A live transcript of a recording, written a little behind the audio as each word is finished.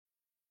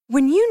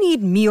When you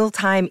need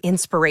mealtime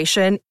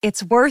inspiration,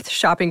 it's worth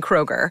shopping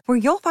Kroger, where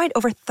you'll find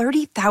over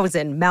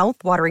 30,000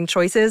 mouth-watering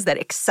choices that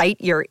excite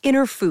your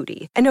inner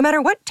foodie. And no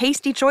matter what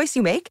tasty choice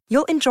you make,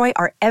 you'll enjoy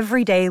our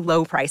everyday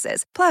low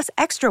prices, plus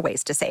extra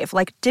ways to save,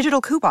 like digital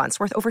coupons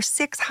worth over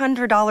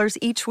 $600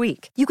 each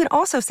week. You can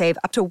also save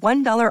up to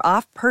 $1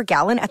 off per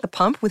gallon at the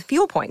pump with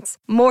fuel points.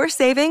 More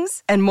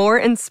savings and more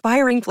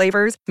inspiring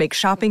flavors make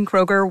shopping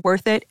Kroger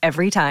worth it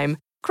every time.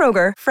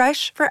 Kroger,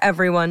 fresh for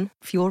everyone.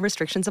 Fuel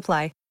restrictions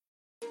apply.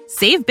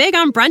 Save big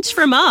on brunch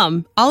for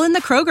mom, all in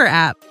the Kroger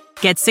app.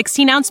 Get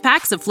 16-ounce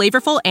packs of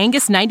flavorful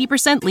Angus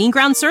 90% lean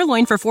ground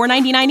sirloin for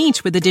 $4.99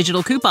 each with a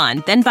digital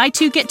coupon. Then buy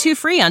 2, get 2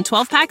 free on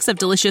 12 packs of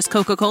delicious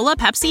Coca-Cola,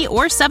 Pepsi,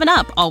 or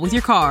 7-Up, all with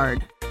your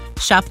card.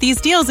 Shop these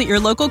deals at your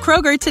local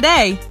Kroger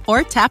today,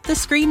 or tap the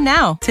screen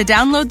now to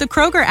download the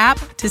Kroger app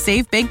to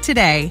save big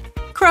today.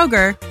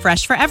 Kroger,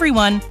 fresh for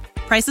everyone.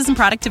 Prices and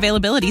product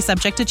availability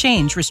subject to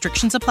change.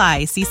 Restrictions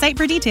apply. See site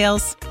for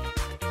details.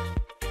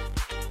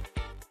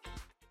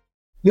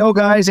 Yo,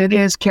 guys, it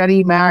is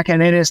Kenny Mack,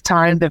 and it is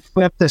time to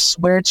flip the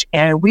switch,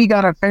 and we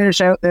got to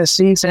finish out this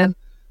season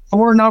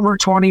for number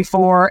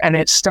 24, and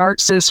it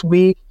starts this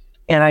week.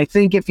 And I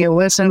think if you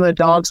listen to the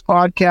Dogs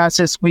podcast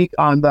this week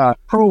on the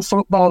Pro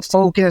Football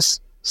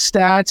Focus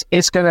stats,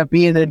 it's going to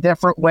be in a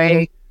different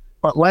way.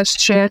 But let's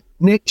chant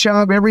Nick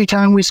Chubb every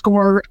time we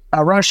score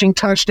a rushing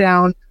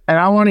touchdown, and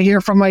I want to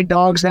hear from my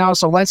Dogs now,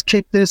 so let's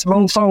kick this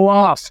mofo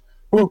off.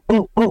 Woo,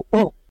 woo, woo,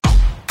 woo.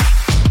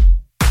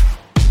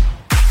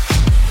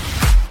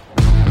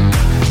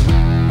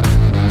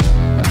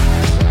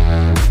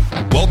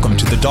 Welcome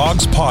to the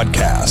Dogs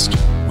Podcast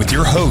with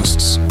your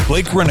hosts,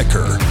 Blake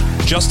Reneker,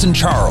 Justin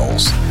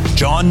Charles,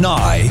 John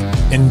Nye,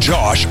 and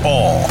Josh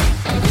All.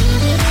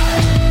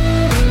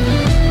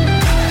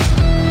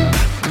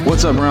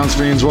 What's up, Browns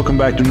fans? Welcome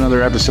back to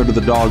another episode of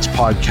the Dogs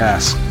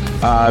Podcast.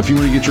 If you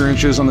want to get your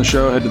intros on the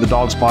show, head to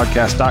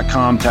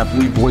thedogspodcast.com, tap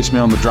leave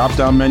voicemail in the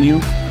drop-down menu.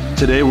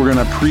 Today, we're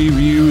going to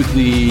preview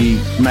the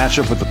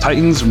matchup with the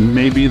Titans,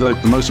 maybe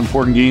like the most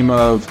important game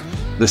of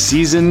the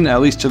season,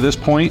 at least to this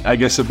point, I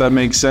guess, if that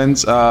makes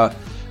sense. I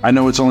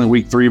know it's only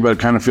week 3, but it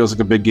kind of feels like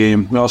a big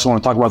game. We also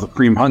want to talk about the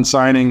Kareem Hunt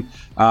signing,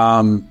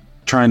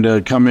 trying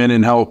to come in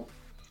and help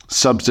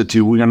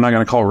substitute. We're not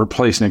going to call it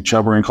replace Nick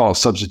Chubb. We're going to call it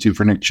substitute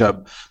for Nick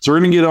Chubb. So we're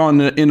going to get on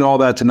into all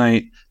that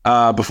tonight.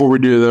 Before we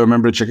do, though,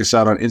 remember to check us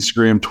out on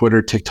Instagram,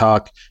 Twitter,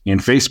 TikTok,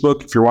 and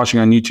Facebook. If you're watching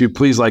on YouTube,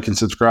 please like and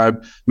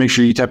subscribe. Make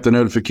sure you tap the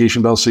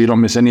notification bell so you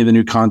don't miss any of the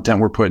new content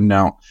we're putting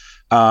out.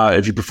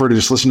 If you prefer to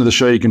just listen to the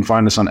show, you can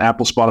find us on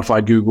Apple,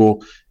 Spotify,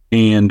 Google,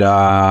 and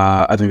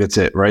I think that's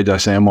it, right? Did I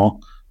say them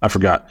all? I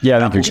forgot.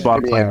 Yeah, Apple,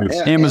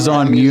 Spotify,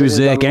 Amazon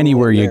Music,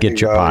 ananywhere you get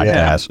your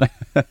podcast.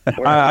 Yeah.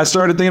 I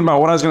started thinking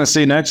about what I was going to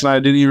say next, and I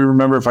didn't even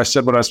remember if I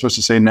said what I was supposed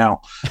to say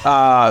now.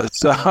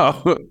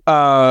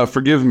 So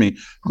forgive me.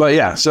 But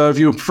yeah, so if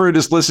you prefer to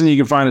just listen, you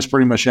can find us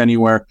pretty much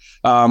anywhere.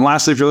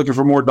 Lastly, if you're looking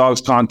for more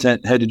Dogs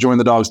content, head to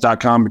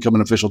jointhedogs.com, become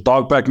an official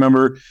Dog Pack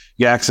member.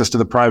 You get access to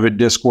the private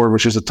Discord,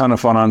 which is a ton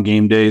of fun on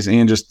game days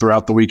and just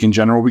throughout the week in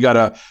general. We got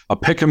a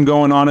pick'em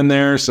going on in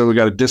there, so we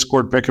got a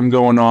Discord pick'em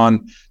going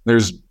on.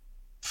 There's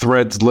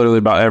threads literally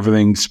about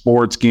everything: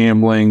 sports,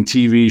 gambling,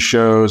 TV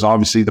shows,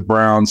 obviously the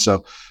Browns.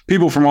 So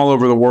people from all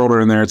over the world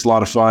are in there. It's a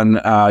lot of fun.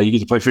 You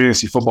get to play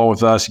fantasy football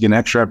with us. You get an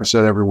extra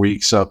episode every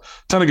week. So a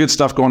ton of good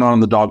stuff going on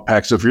in the Dog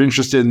Pack. So if you're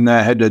interested in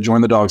that, head to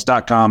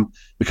jointhedogs.com,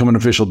 become an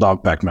official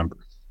Dog Pack member.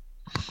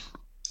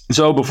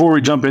 So before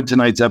we jump into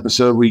tonight's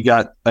episode, we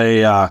got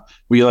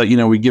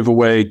we give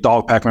away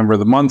Dog Pack Member of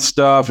the Month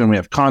stuff, and we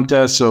have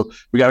contests. So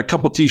we got a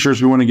couple T-shirts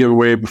we want to give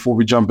away before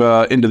we jump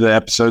into the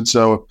episode.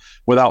 So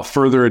without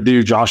further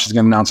ado, Josh is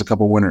going to announce a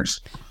couple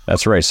winners.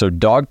 That's right. So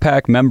Dog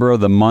Pack Member of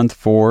the Month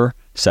for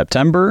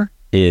September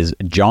is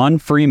John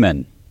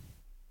Freeman.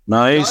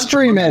 Nice.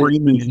 John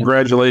Freeman.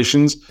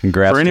 Congratulations.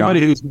 Congrats, for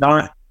anybody who's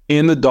not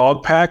in the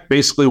Dog Pack,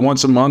 basically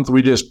once a month,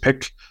 we just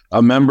pick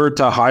a member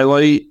to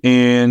highlight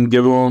and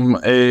give them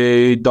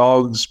a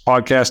Dogs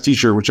Podcast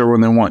T-shirt, whichever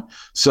one they want.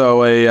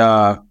 So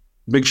a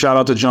big shout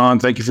out to John.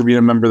 Thank you for being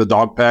a member of the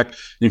Dog Pack. And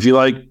if you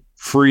like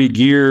free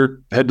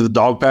gear, head to the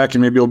Dog Pack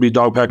and maybe you'll be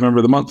Dog Pack Member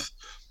of the Month.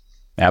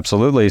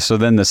 Absolutely. So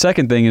then the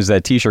second thing is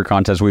that T-shirt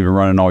contest we've been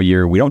running all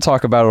year. We don't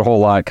talk about it a whole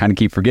lot, kind of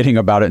keep forgetting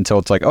about it until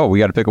it's like, oh, we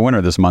got to pick a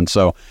winner this month.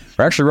 So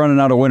we're actually running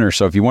out of winners.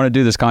 So if you want to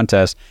do this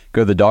contest,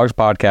 go to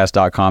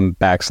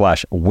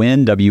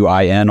thedogspodcast.com/win,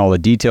 W-I-N. All the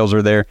details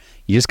are there.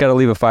 You just got to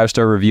leave a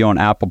 5-star review on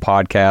Apple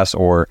Podcasts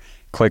or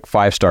click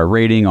 5-star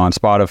rating on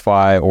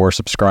Spotify or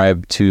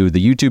subscribe to the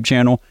YouTube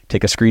channel.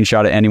 Take a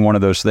screenshot of any one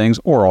of those things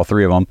or all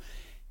three of them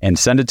and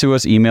send it to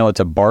us. Email it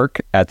to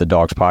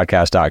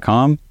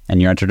bark@thedogspodcast.com,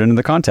 and you're entered into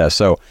the contest.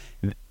 So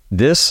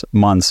this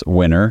month's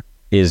winner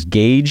is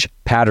Gage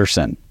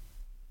Patterson.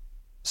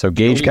 So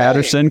Gage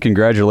Patterson,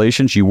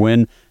 congratulations. You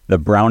win the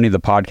Brownie the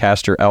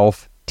Podcaster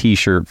Elf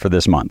T-shirt for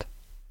this month.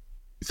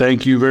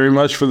 Thank you very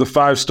much for the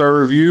 5-star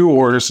review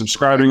or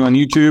subscribing on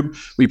YouTube.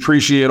 We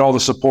appreciate all the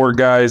support,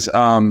 guys.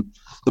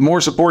 the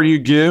more support you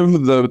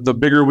give, the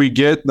bigger we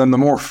get, then the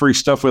more free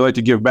stuff we like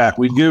to give back.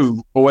 We give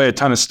away a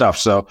ton of stuff.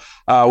 So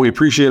we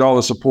appreciate all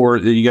the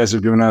support that you guys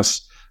have given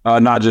us,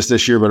 not just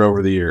this year, but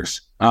over the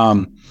years.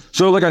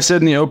 So like I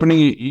said in the opening,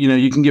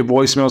 you can get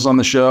voicemails on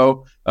the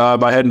show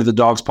by heading to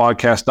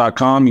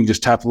thedogspodcast.com. You can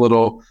just tap the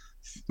little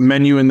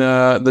menu in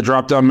the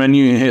drop-down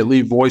menu and hit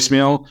leave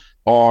voicemail.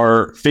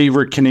 Our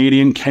favorite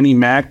Canadian, Kenny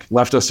Mack,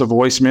 left us a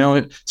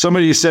voicemail.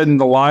 Somebody said in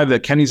the live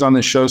that Kenny's on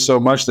this show so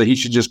much that he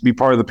should just be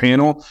part of the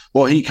panel.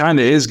 Well, he kind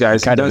of is,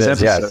 guys. He does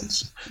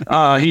episodes.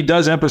 Yes. He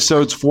does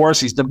episodes for us.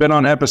 He's been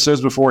on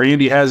episodes before.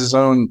 Andy has his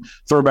own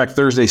Throwback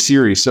Thursday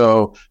series.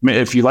 So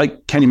if you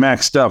like Kenny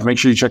Mack's stuff, make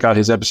sure you check out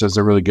his episodes.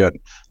 They're really good.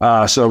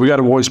 So we got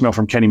a voicemail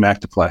from Kenny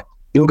Mack to play.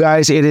 You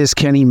guys, it is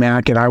Kenny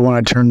Mack, and I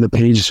want to turn the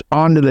page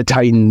onto the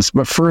Titans.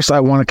 But first, I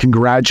want to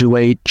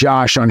congratulate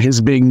Josh on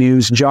his big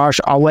news. Josh,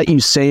 I'll let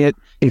you say it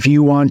if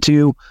you want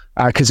to,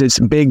 because it's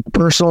big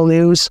personal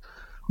news.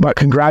 But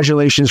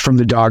congratulations from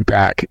the Dog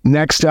Pack.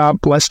 Next up,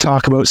 let's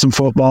talk about some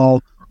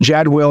football.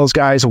 Jed Wills,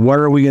 guys, what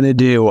are we going to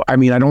do? I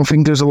mean, I don't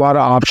think there's a lot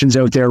of options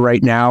out there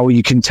right now.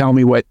 You can tell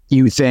me what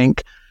you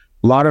think.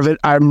 A lot of it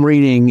I'm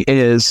reading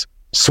is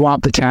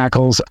swap the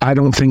tackles. I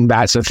don't think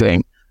that's a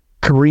thing.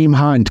 Kareem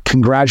Hunt,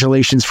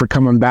 congratulations for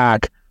coming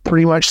back.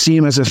 Pretty much see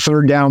him as a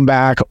third down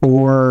back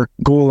or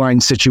goal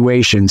line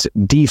situations.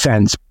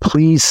 Defense,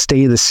 please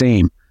stay the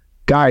same.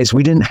 Guys,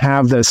 we didn't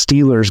have the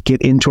Steelers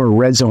get into a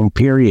red zone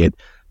period.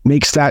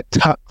 Makes that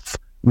tough,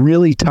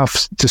 really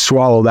tough to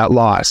swallow that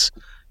loss.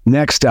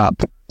 Next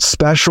up,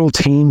 special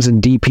teams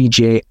and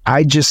DPJ.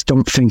 I just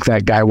don't think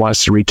that guy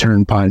wants to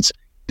return punts.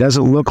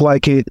 Doesn't look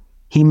like it.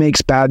 He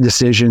makes bad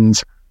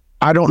decisions.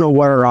 I don't know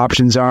what our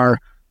options are.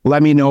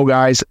 Let me know,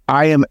 guys.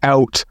 I am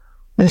out.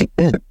 I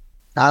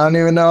don't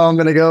even know. I'm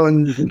going to go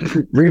and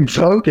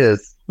refocus.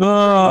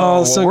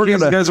 Oh, so you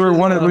guys were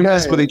wanting to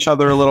mess with each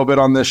other a little bit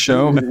on this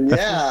show.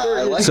 Yeah.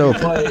 I like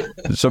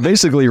so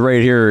basically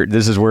right here,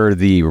 this is where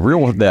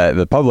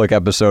the public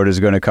episode is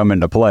going to come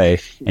into play,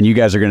 and you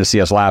guys are going to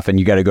see us laugh, and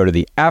you got to go to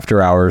the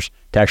after hours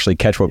to actually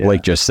catch what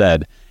Blake just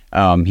said. He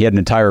had an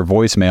entire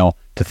voicemail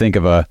to think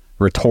of a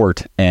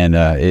retort, and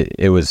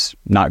it was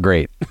not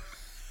great.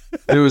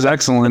 It was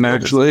excellent,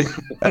 actually.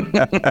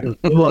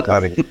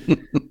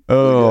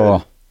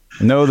 Oh,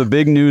 no, the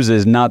big news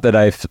is not that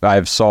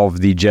I've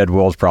solved the Jed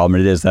Wills problem.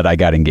 It is that I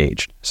got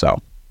engaged. So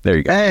there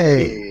you go.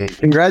 Hey,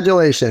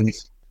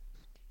 congratulations.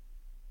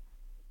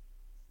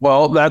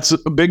 Well, that's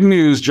big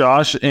news,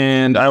 Josh,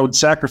 and I would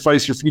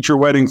sacrifice your future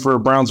wedding for a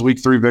Browns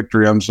Week 3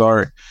 victory. I'm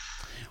sorry.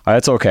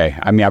 That's okay.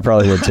 I mean, I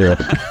probably would too.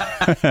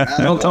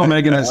 Don't tell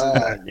Megan I said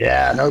that.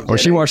 Yeah, no kidding. Well,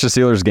 she watched the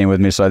Steelers game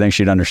with me, so I think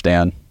she'd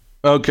understand.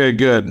 Okay,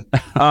 good.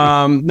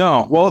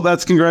 No, well,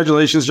 that's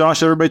congratulations,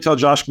 Josh. Everybody tell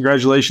Josh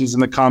congratulations in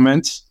the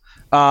comments.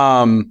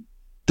 But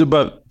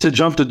to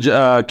jump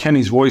to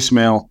Kenny's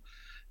voicemail,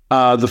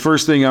 the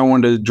first thing I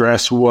wanted to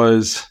address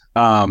was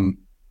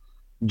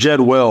Jed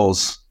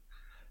Wills.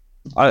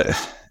 I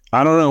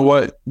don't know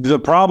what the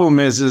problem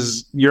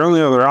is your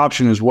only other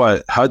option is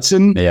what?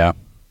 Hudson? Yeah.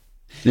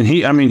 And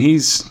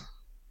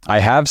I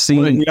have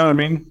seen, you know what I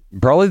mean?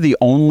 Probably the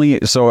only,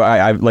 so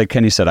I like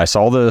Kenny said, I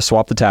saw the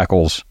swap the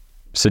tackles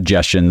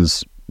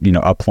suggestions,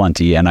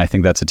 aplenty, and I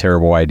think that's a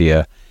terrible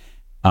idea.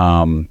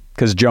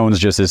 Because Jones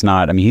just is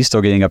not, I mean, he's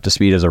still getting up to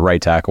speed as a right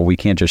tackle. We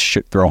can't just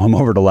throw him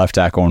over to left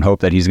tackle and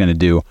hope that he's going to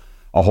do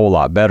a whole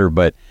lot better.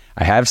 But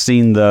I have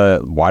seen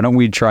why don't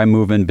we try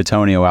moving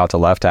Bitonio out to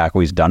left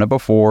tackle? He's done it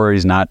before.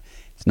 It's not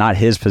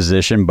his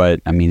position, but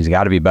I mean, he's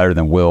got to be better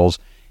than Wills.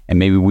 And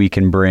maybe we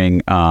can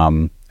bring,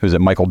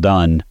 Michael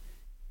Dunn,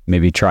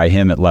 maybe try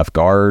him at left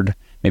guard.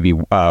 Maybe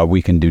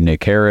we can do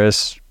Nick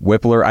Harris,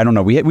 Whippler. I don't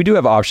know. We do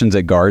have options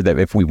at guard that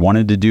if we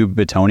wanted to do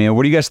Bitonio.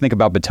 What do you guys think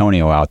about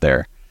Bitonio out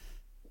there?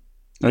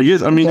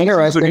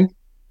 Interesting.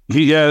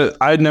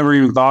 I'd never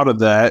even thought of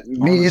that.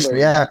 Me either,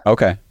 yeah.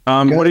 Okay.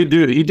 What did he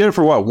do? He did it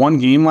for what, one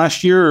game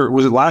last year? Or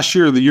was it last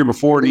year or the year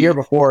before? The year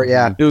before,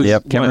 yeah.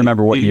 Can't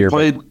remember what year.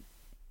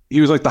 He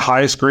was like the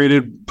highest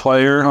graded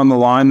player on the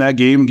line that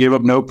game, gave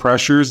up no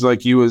pressures.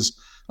 Like he was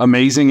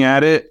amazing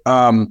at it.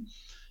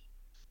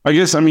 I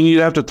guess,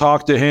 you'd have to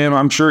talk to him.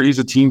 I'm sure he's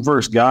a team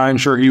first guy. I'm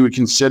sure he would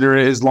consider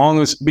it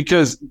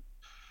because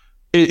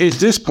at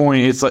this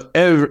point, it's like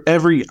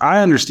I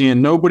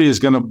understand nobody is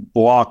going to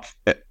block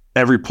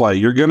every play.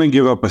 You're going to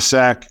give up a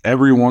sack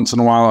every once in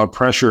a while, a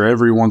pressure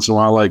every once in a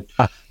while. Like,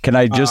 can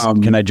I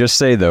just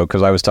say though,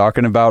 because I was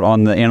talking about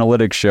on the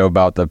analytics show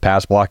about the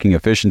pass blocking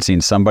efficiency,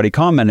 and somebody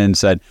commented and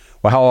said,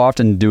 well, how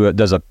often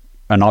does an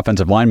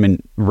offensive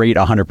lineman rate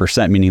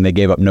 100%, meaning they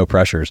gave up no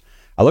pressures?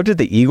 I looked at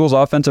the Eagles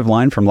offensive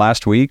line from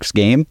last week's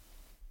game.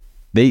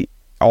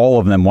 All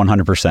of them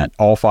 100%,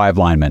 all 5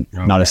 linemen,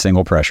 not a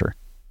single pressure.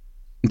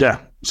 Yeah.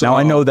 So, now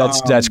I know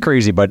that's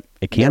crazy, but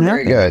it can happen.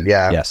 Very good.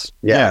 Yeah.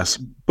 Yes.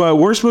 But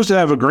we're supposed to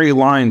have a great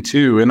line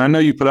too, and I know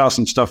you put out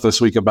some stuff this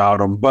week about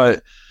them.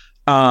 But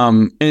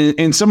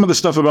and some of the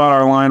stuff about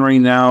our line right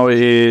now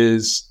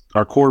is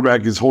our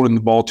quarterback is holding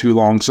the ball too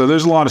long. So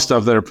there's a lot of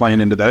stuff that are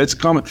playing into that.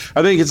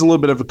 I think it's a little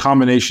bit of a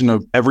combination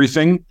of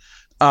everything.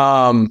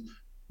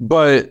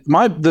 But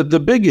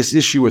the biggest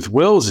issue with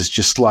Wills is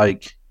just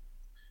like,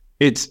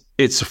 it's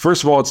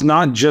first of all, it's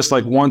not just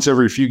like once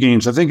every few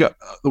games. I think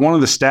one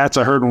of the stats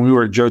I heard when we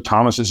were at Joe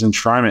Thomas's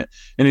enshrinement,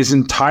 in his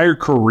entire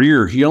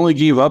career, he only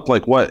gave up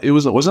like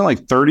wasn't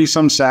like 30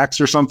 some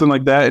sacks or something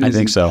like that. I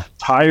think so.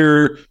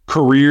 Entire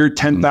career,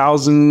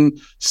 10,000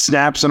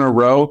 snaps in a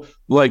row.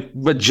 Like,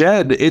 but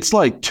Jed, it's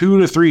like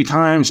 2 to 3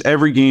 times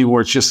every game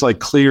where it's just like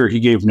clear he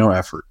gave no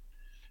effort.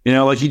 You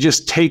know, like he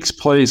just takes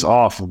plays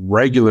off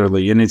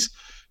regularly. And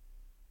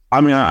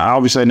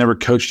obviously I never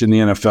coached in the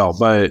NFL,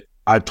 but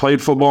I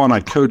played football and I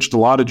coached a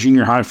lot of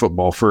junior high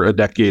football for a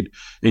decade.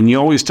 And you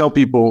always tell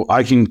people,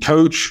 I can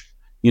coach,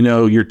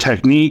 your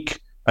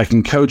technique. I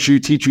can coach you,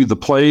 teach you the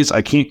plays.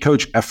 I can't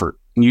coach effort.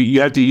 You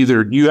have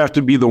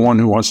to be the one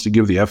who wants to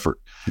give the effort.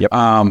 Yep.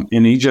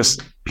 And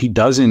he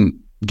doesn't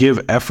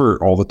give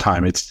effort all the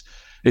time.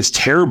 It's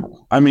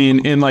terrible. I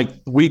mean, in like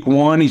week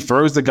 1, he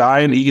throws the guy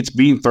and he gets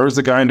beaten, throws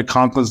the guy into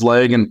Conklin's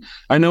leg. And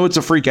I know it's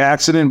a freak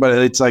accident, but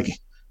it's like,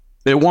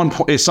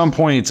 at some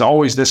point, it's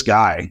always this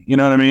guy. You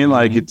know what I mean?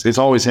 Like it's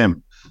always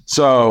him.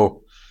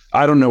 So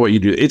I don't know what you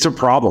do. It's a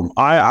problem.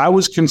 I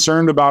was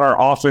concerned about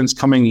our offense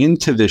coming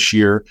into this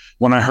year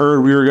when I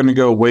heard we were going to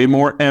go way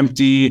more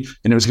empty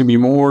and it was going to be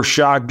more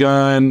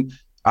shotgun.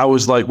 I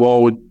was like,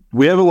 well,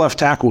 we have a left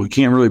tackle who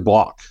can't really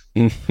block.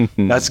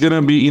 That's going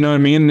to be, you know what I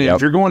mean? Yep.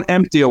 If you're going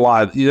empty a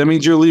lot, that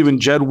means you're leaving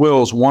Jed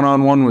Wills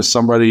one-on-one with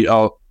somebody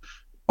a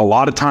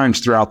lot of times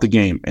throughout the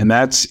game. And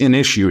that's an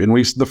issue. And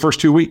the first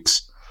 2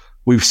 weeks,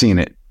 we've seen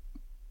it.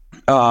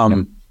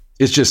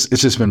 It's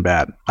just been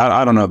bad.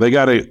 I don't know. They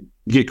got to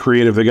get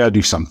creative. They got to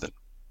do something.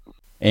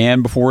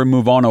 And before we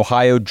move on,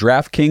 Ohio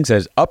DraftKings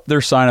has upped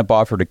their sign-up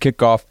offer to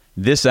kick off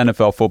this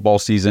NFL football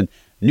season.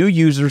 New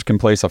users can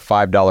place a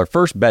 $5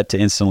 first bet to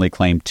instantly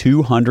claim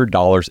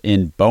 $200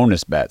 in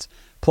bonus bets,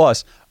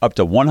 plus up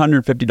to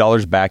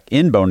 $150 back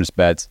in bonus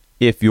bets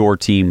if your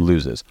team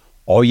loses.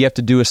 All you have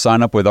to do is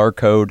sign up with our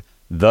code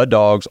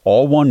THEDOGS,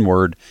 all one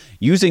word.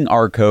 Using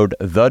our code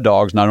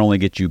THEDOGS not only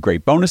gets you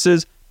great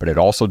bonuses, but it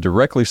also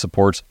directly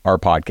supports our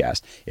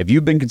podcast. If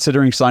you've been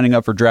considering signing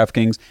up for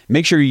DraftKings,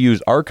 make sure you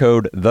use our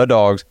code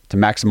THEDOGS to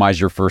maximize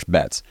your first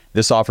bets.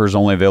 This offer is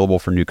only available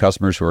for new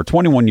customers who are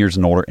 21 years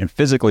and older and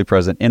physically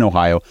present in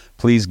Ohio.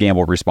 Please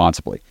gamble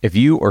responsibly. If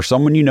you or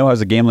someone you know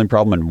has a gambling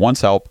problem and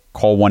wants help,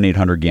 call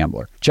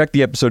 1-800-GAMBLER. Check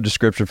the episode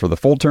description for the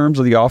full terms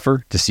of the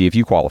offer to see if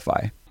you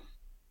qualify.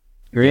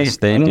 Great. Yes,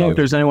 I don't know if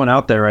there's anyone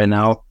out there right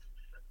now,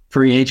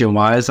 free agent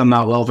wise. I'm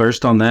not well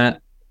versed on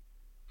that.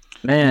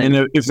 Man,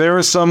 and if there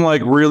was some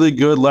like really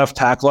good left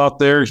tackle out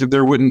there,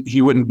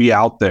 he wouldn't be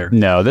out there.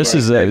 No, they're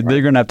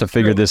going to have to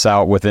figure this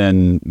out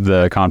within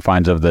the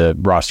confines of the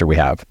roster we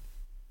have.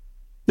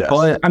 Yes.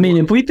 But I mean,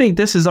 if we think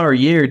this is our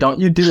year, don't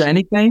you do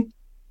anything?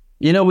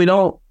 We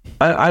don't.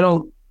 I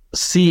don't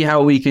see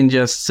how we can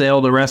just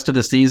sail the rest of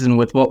the season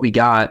with what we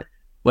got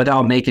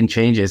without making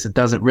changes. It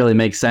doesn't really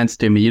make sense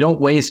to me. You don't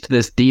waste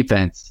this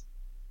defense.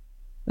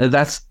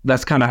 That's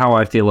kind of how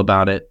I feel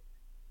about it.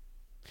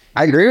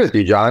 I agree with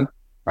you, John.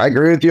 I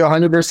agree with you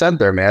 100%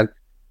 there, man.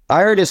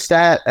 I heard a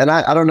stat, and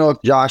I don't know if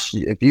Josh,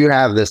 if you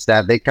have this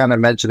stat, they kind of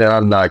mentioned it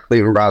on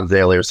Cleveland Browns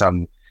Daily or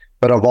something,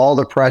 but of all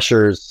the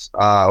pressures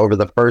over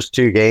the first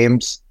 2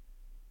 games,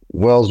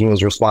 Wills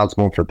was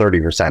responsible for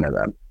 30% of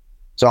them.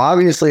 So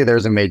obviously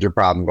there's a major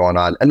problem going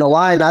on. And the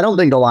line, I don't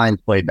think the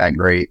line's played that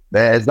great.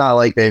 It's not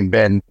like they've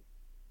been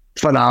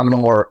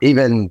phenomenal or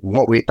even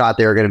what we thought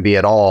they were going to be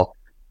at all.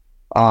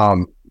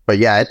 But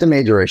yeah, it's a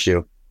major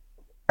issue.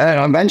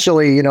 And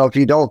eventually, if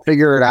you don't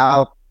figure it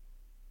out,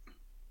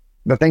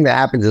 the thing that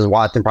happens is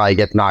Watson probably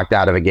gets knocked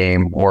out of a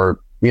game, or,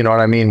 you know what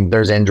I mean?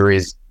 There's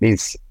injuries.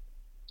 He's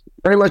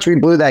pretty much, we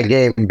blew that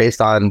game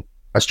based on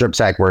a strip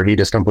sack where he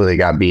just completely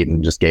got beat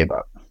and just gave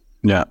up.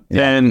 Yeah.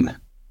 And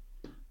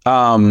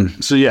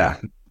so yeah,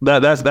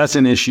 that's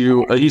an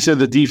issue. He said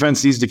the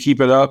defense needs to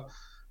keep it up.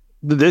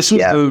 This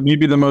was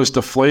maybe the most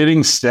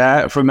deflating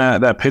stat from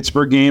that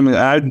Pittsburgh game.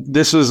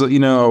 This was,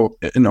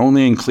 an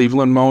only in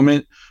Cleveland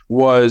moment,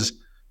 was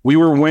we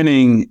were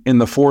winning in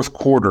the fourth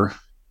quarter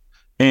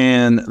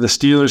and the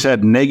Steelers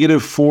had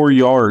 -4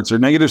 yards or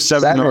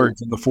 -7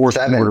 yards in the fourth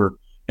quarter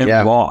and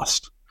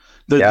lost.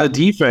 The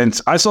defense,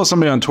 I saw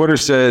somebody on Twitter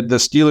said the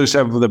Steelers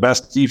have the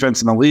best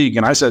defense in the league.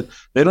 And I said,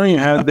 they didn't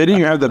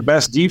even have the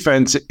best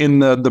defense in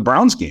the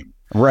Browns game.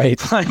 Right.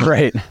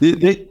 Right.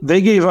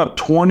 They gave up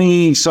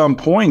 20 some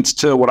points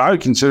to what I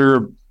would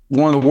consider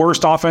one of the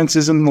worst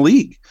offenses in the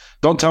league.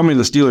 Don't tell me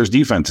the Steelers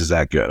defense is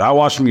that good. I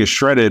watched them get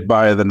shredded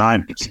by the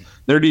Niners.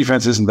 Their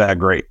defense isn't that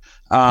great.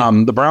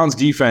 The Browns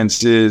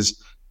defense is,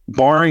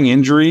 barring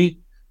injury,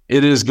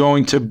 it's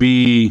going to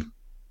be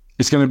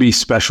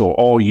special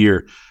all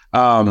year.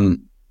 And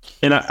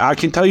I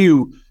can tell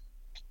you,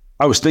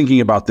 I was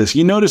thinking about this.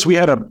 You notice we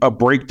had a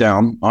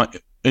breakdown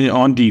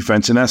on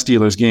defense in that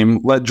Steelers game.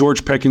 Let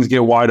George Pickens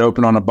get wide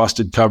open on a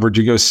busted coverage.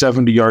 He goes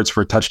 70 yards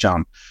for a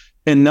touchdown.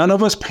 And none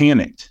of us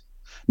panicked.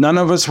 None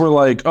of us were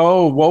like,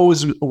 oh,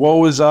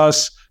 woe is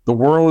us. The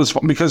world is,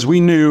 because we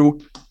knew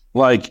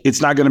like it's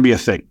not going to be a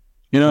thing.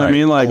 You know what I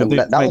mean? Like,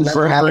 that'll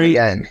never happen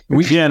again.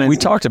 We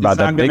talked about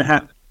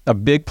that. a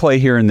big play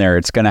here and there,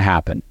 it's going to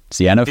happen. It's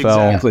the NFL.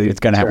 Exactly. It's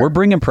going to happen. We're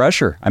bringing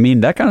pressure. I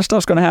mean, that kind of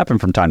stuff's going to happen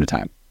from time to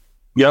time.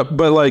 Yep.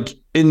 But like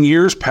in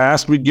years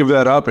past, we'd give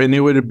that up and it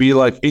would be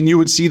like, and you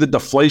would see the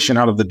deflation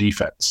out of the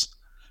defense.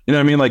 You know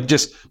what I mean? Like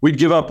just we'd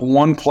give up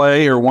one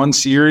play or one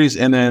series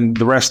and then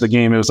the rest of the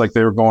game, it was like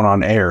they were going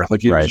on air.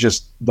 Like it was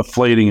just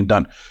deflating and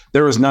done.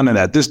 There was none of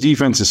that. This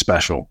defense is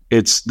special.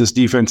 This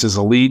defense is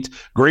elite.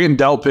 Grant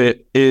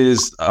Delpit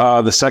is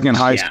the second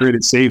highest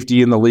graded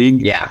safety in the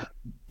league. Yeah.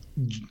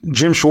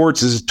 Jim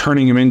Schwartz is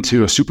turning him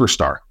into a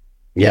superstar.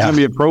 Yeah. He's going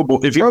to be a Pro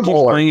Bowl. If he keeps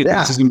playing it,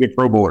 this is going to be a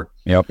Pro Bowler.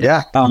 Yep.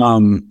 Yeah.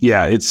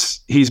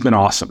 He's been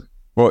awesome.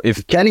 Well,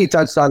 if Kenny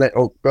touched on it.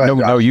 Oh, go ahead.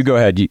 No, you go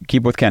ahead. You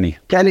keep with Kenny.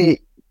 Kenny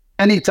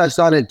touched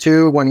on it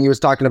too when he was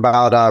talking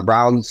about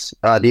Brown's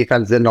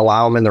defense didn't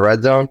allow him in the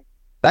red zone.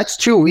 That's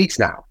 2 weeks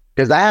now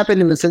because that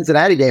happened in the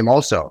Cincinnati game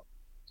also.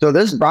 So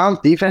this Browns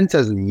defense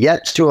has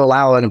yet to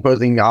allow an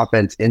opposing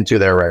offense into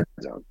their red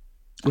zone.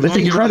 It's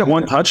incredible.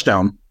 One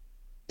touchdown.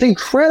 It's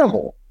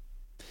incredible.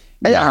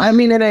 Yeah. I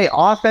mean, in a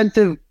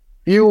offensive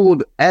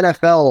fueled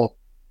NFL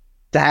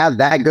to have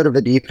that good of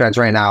a defense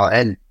right now,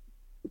 and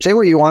say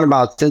what you want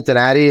about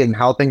Cincinnati and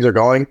how things are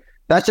going,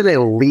 that's an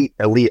elite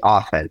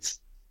offense.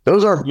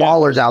 Those are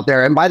ballers out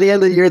there. And by the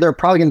end of the year, they're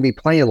probably going to be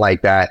playing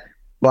like that.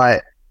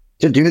 But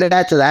to do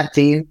that to that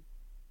team,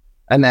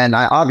 and then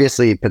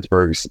obviously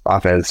Pittsburgh's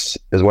offense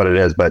is what it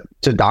is, but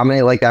to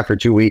dominate like that for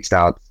 2 weeks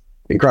now, it's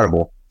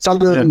incredible.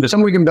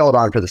 Something we can build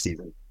on for the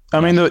season. I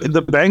mean,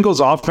 the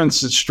Bengals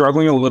offense is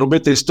struggling a little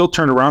bit. They still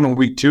turned around in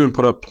week 2 and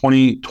put up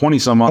 20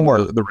 some on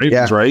the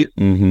Ravens, right?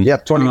 Mm-hmm.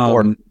 Yep,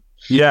 24.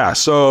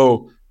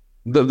 So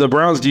the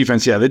Browns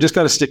defense, they just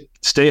got to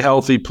stay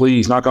healthy,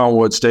 please. Knock on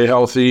wood, stay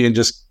healthy and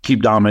just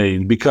keep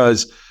dominating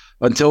because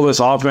until this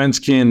offense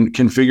can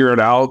figure it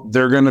out,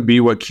 they're going to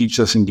be what keeps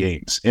us in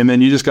games. And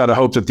then you just got to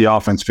hope that the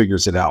offense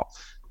figures it out.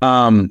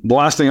 The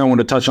last thing I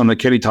wanted to touch on that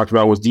Kenny talked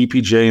about was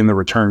DPJ in the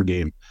return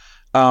game.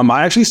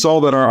 I actually saw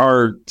that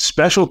our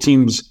special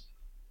teams,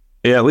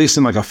 at least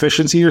in like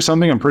efficiency or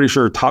something, I'm pretty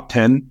sure top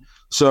 10.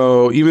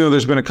 So even though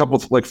there's been a couple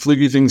of like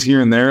fluky things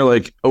here and there,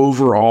 like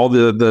overall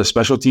the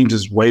special teams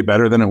is way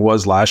better than it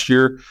was last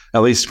year,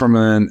 at least from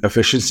an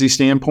efficiency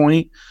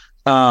standpoint.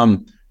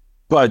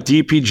 But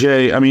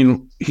DPJ, I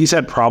mean, he's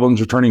had problems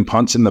returning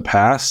punts in the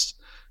past.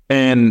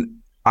 And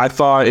I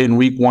thought in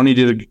week 1 he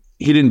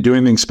didn't do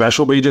anything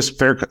special, but he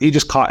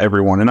just caught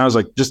everyone. And I was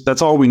like,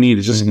 that's all we need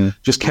is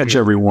just catch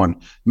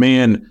everyone.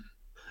 Man,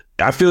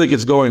 I feel like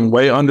it's going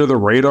way under the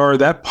radar.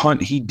 That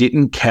punt he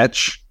didn't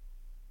catch,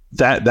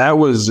 that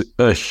was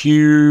a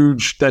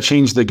huge, that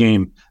changed the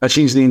game. That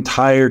changed the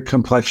entire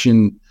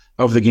complexion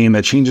of the game.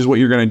 That changes what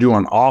you're going to do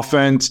on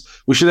offense.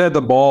 We should have had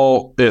the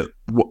ball at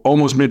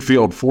almost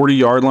midfield,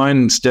 40-yard line.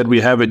 Instead, we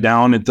have it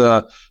down at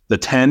the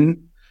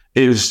 10.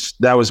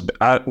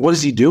 What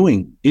is he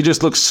doing? He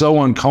just looks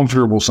so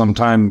uncomfortable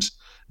sometimes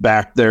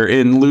back there.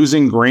 And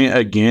losing Grant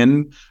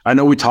again, I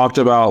know we talked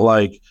about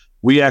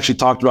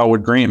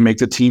would Grant make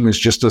the team as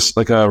just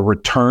a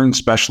return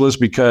specialist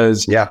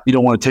because you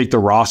don't want to take the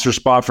roster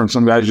spot from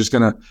some guy who's just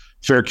going to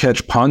fair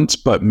catch punts.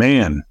 But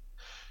man,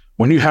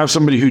 when you have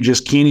somebody who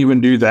just can't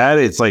even do that,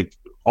 it's like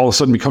all of a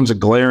sudden becomes a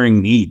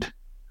glaring need.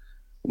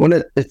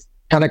 Well, it's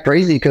kind of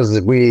crazy because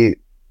we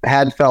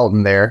had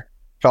Felton there.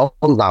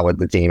 Felton's not with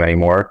the team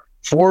anymore.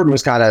 Ford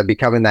was kind of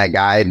becoming that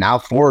guy. Now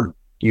Ford,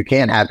 you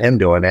can't have him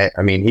doing it.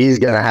 I mean, he's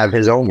going to have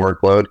his own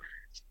workload.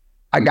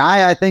 A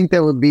guy I think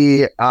that would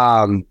be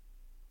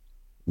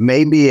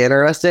maybe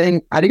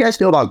interesting. How do you guys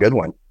feel about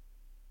Goodwin?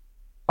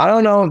 I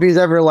don't know if he's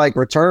ever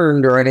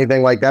returned or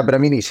anything like that, but I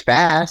mean, he's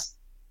fast.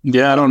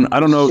 Yeah, I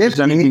don't know if there's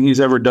anything he's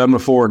ever done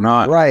before or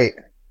not. Right.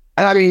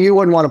 And I mean, you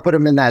wouldn't want to put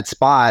him in that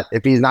spot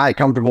if he's not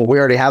comfortable. We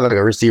already have a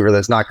receiver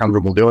that's not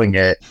comfortable doing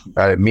it.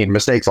 I mean,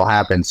 mistakes will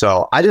happen.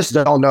 So I just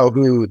don't know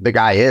who the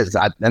guy is.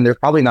 And there's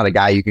probably not a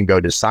guy you can go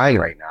to sign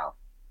right now.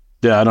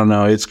 Yeah, I don't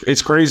know.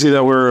 It's crazy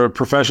that we're a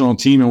professional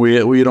team and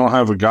we don't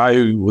have a guy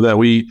that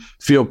we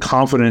feel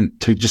confident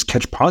to just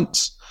catch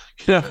punts.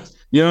 You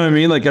know what I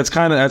mean? That's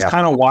kind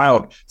of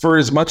wild. For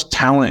as much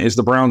talent as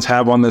the Browns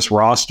have on this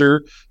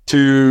roster,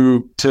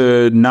 to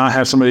not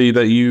have somebody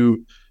that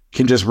you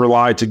can just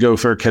rely to go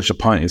fair catch a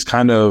punt is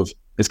kind of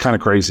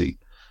crazy.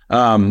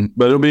 But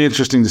it'll be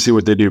interesting to see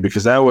what they do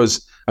because I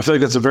feel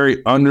like that's a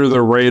very under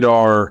the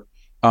radar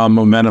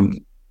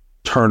momentum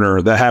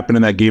turner that happened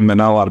in that game that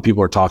not a lot of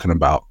people are talking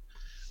about.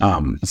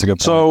 That's a good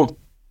point. So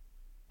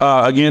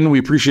again, we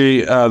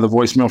appreciate the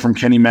voicemail from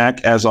Kenny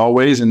Mack as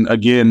always. And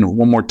again,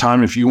 one more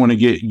time, if you want to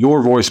get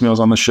your voicemails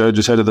on the show,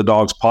 just head to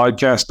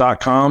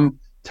thedogspodcast.com,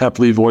 tap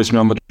leave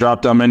voicemail in the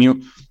drop down menu.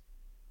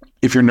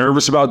 If you're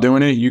nervous about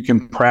doing it, you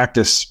can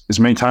practice as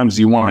many times as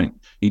you want.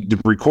 You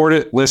record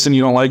it, listen,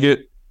 you don't like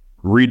it,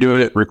 redo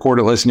it, record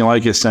it, listen, you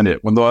like it, send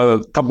it. When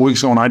a couple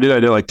weeks ago when I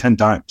did like 10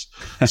 times.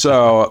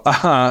 So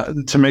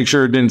to make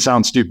sure it didn't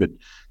sound stupid.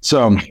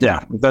 So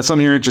yeah, if that's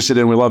something you're interested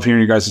in, we love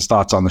hearing you guys'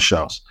 thoughts on the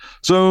shows.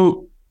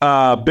 So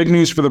big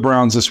news for the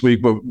Browns this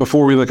week, but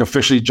before we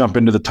officially jump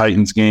into the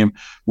Titans game,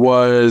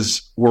 we're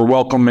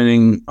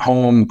welcoming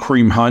home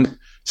Kareem Hunt.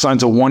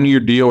 signs a 1-year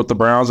deal with the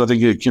Browns. I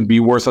think it can be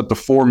worth up to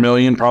 $4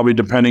 million, probably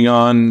depending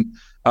on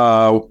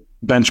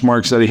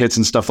benchmarks that he hits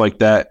and stuff like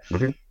that.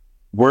 Mm-hmm.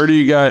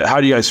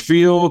 How do you guys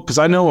feel? Because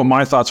I know what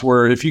my thoughts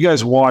were. If you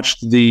guys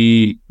watched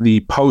the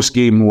post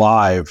game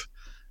live,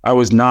 I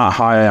was not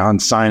high on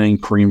signing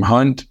Kareem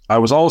Hunt. I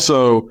was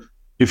also,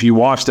 if you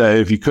watched that,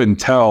 if you couldn't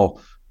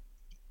tell,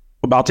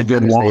 about to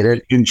get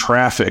walked in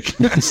traffic.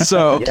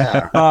 So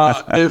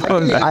I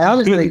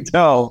honestly couldn't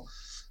tell.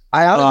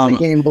 I honestly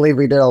can't even believe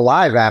we did a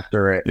live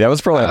after it. That was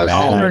probably I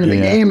was turning the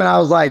game, and I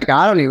was like,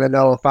 I don't even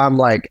know if I'm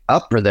like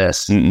up for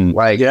this.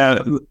 Like,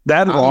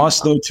 that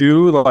loss though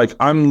too. Like,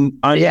 I'm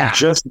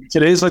just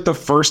today's like the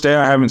first day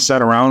I haven't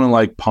sat around and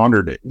like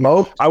pondered it.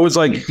 I was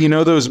like,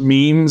 those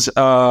memes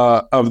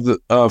of the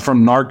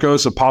from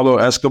Narcos of Pablo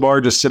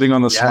Escobar just sitting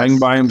on the swing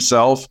by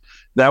himself.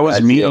 That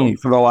was me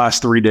for the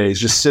last 3 days,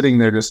 just sitting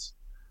there, just.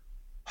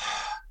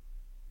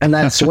 And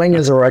that swing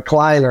is a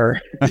recliner.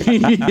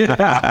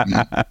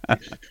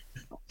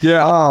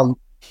 Yeah.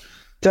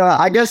 So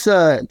I guess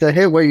to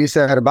hit what you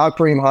said about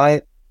Kareem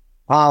Hunt,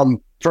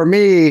 for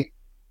me,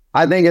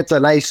 I think it's a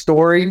nice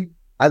story.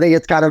 I think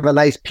it's kind of a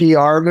nice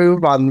PR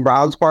move on the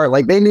Browns' part.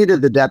 Like, they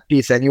needed the depth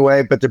piece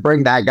anyway, but to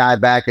bring that guy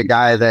back, a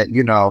guy that,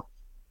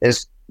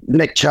 is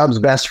Nick Chubb's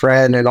best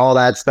friend and all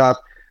that stuff.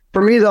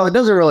 For me, though, it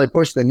doesn't really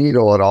push the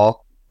needle at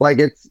all. Like,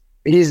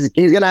 he's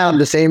going to have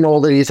the same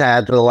role that he's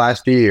had for the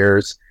last few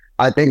years.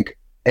 I think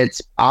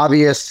it's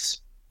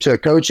obvious to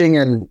coaching,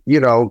 and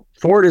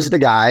Ford is the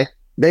guy.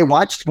 They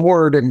watched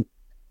Ford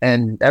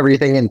and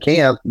everything in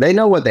camp. They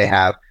know what they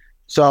have.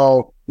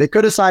 So they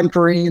could have signed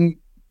Kareem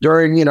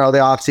during the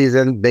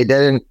offseason. They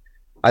didn't.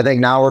 I think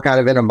now we're kind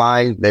of in a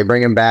bind. They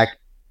bring him back.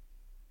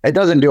 It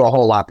doesn't do a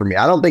whole lot for me.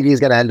 I don't think he's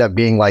going to end up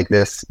being like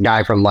this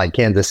guy from like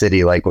Kansas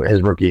City, like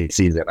his rookie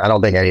season. I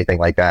don't think anything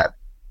like that.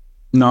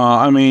 No,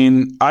 I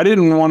mean, I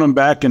didn't want him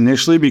back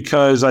initially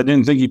because I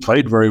didn't think he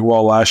played very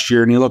well last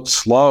year, and he looked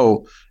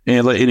slow,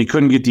 and he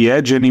couldn't get the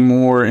edge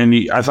anymore, and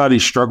I thought he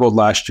struggled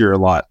last year a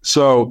lot.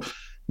 So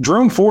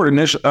Jerome Ford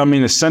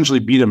essentially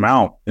beat him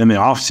out in the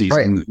offseason,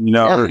 right. you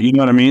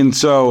know what I mean?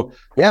 So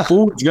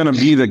Ford's going to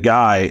be the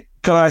guy.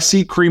 Could I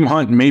see Kareem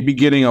Hunt maybe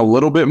getting a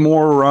little bit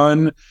more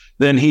run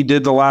than he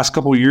did the last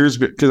couple of years?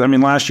 Because,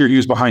 last year he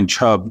was behind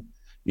Chubb.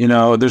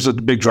 There's a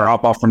big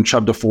drop-off from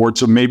Chubb to Ford,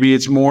 so maybe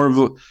it's more of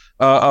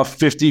a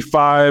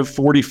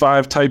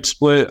 55-45 type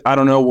split. I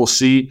don't know. We'll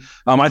see.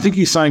 I think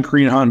he signed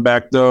Kareem Hunt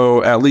back,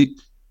 though. At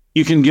least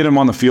you can get him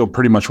on the field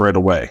pretty much right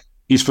away.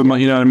 He's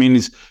familiar. You know what I mean?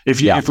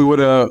 If we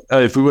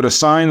would have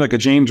signed like a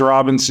James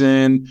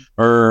Robinson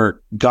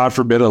or, God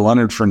forbid, a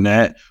Leonard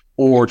Fournette,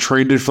 or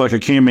traded for like a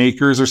Cam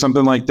Akers or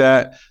something like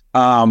that,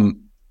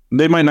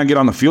 they might not get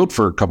on the field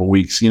for a couple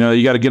weeks.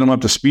 You got to get them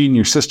up to speed in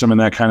your system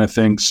and that kind of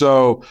thing.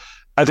 So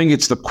I think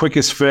it's the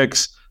quickest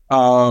fix.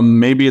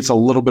 Maybe it's a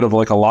little bit of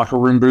like a locker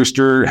room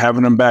booster,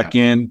 having him back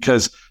in,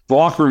 because the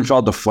locker room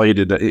felt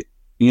deflated.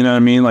 You know what I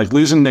mean? Like,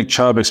 losing Nick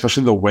Chubb,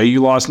 especially the way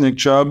you lost Nick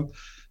Chubb,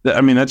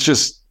 that's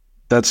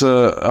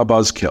a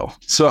buzzkill.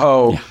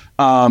 So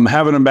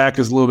having him back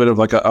is a little bit of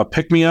like a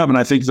pick-me-up, and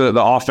I think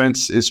the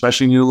offense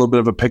especially need a little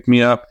bit of a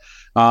pick-me-up.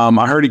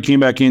 I heard he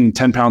came back in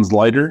 10 pounds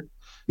lighter.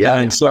 Yeah,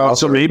 and so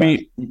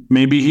maybe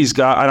he's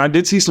got. And I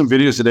did see some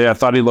videos today. I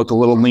thought he looked a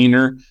little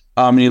leaner.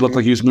 And he looked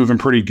like he was moving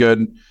pretty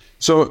good.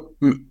 So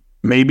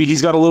maybe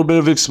he's got a little bit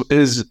of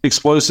his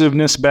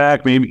explosiveness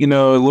back. Maybe a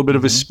little bit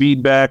of his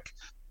speed back.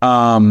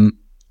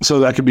 So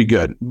that could be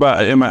good.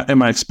 But am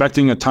I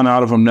expecting a ton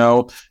out of him?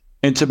 No.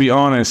 And to be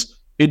honest,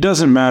 it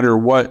doesn't matter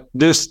what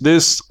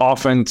this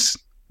offense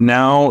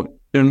now.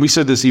 And we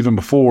said this even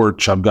before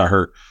Chubb got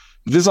hurt.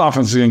 This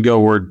offense is going to go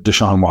where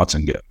Deshaun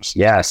Watson goes.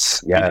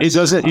 Yes. It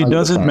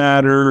doesn't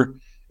matter.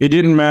 It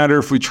didn't matter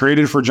if we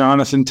traded for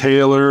Jonathan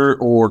Taylor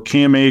or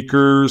Cam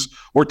Akers,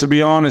 or, to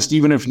be honest,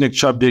 even if Nick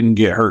Chubb didn't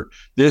get hurt.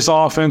 This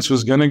offense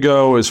was going to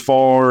go as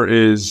far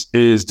as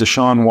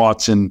Deshaun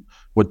Watson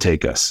would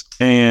take us.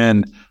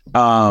 And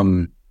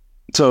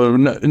so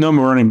no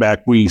running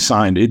back we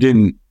signed. It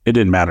didn't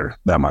matter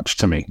that much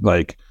to me.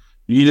 Like,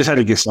 you just had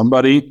to get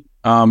somebody.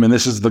 And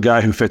this is the guy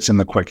who fits in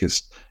the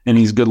quickest. And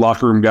he's a good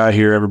locker room guy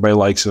here. Everybody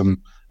likes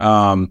him.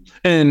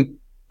 And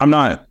I'm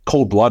not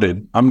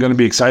cold-blooded. I'm going to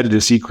be excited to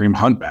see Kareem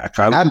Hunt back.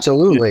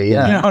 Absolutely,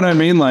 yeah. You know what I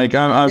mean? Like,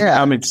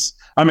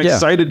 I'm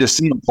excited to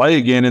see him play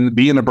again and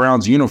be in a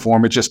Browns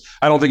uniform. It's just,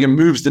 I don't think it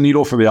moves the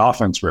needle for the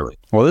offense, really.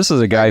 Well, this is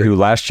a guy who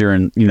last year,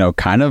 in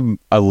kind of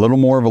a little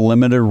more of a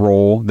limited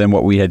role than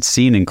what we had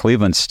seen in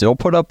Cleveland, still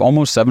put up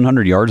almost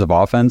 700 yards of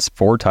offense,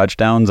 4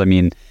 touchdowns. I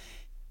mean,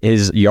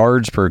 his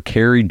yards per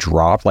carry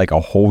dropped like a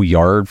whole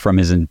yard from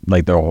his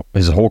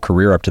whole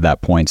career up to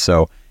that point.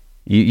 So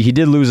he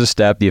did lose a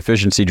step. The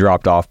efficiency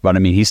dropped off, but I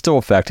mean, he's still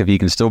effective. He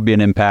can still be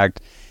an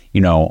impact,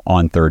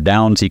 on third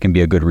downs. He can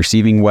be a good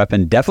receiving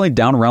weapon. Definitely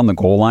down around the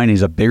goal line.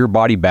 He's a bigger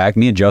body back.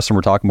 Me and Justin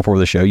were talking before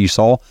the show. You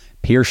saw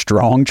Pierre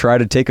Strong try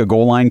to take a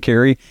goal line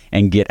carry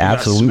and get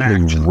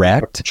absolutely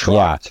wrecked.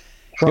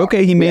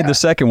 Okay, he made the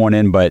second one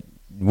in, but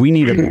we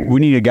need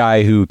a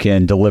guy who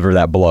can deliver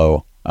that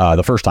blow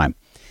the first time,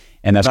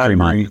 and that's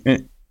Kareem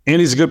Hunt. And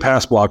he's a good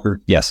pass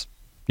blocker. Yes.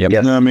 Yep.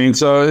 You know what I mean?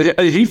 So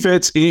he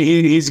fits.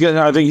 He's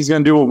gonna. I think he's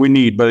gonna do what we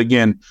need. But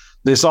again,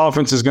 this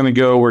offense is gonna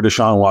go where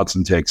Deshaun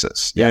Watson takes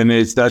us, and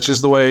that's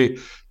just the way.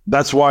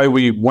 That's why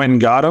we went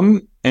and got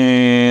him,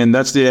 and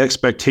that's the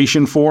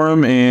expectation for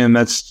him, and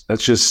that's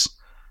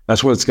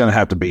what it's gonna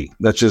have to be.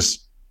 That's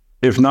just.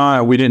 If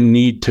not, we didn't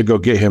need to go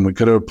get him. We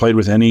could have played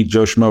with any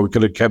Joe Schmo. We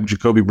could have kept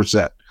Jacoby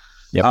Brissett.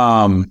 Yep.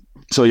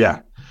 So yeah.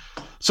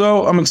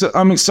 So I'm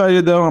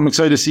excited though. I'm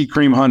excited to see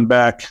Kareem Hunt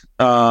back.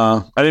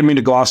 I didn't mean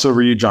to gloss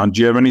over you, John. Do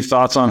you have any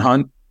thoughts on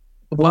Hunt?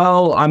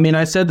 Well, I mean,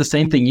 I said the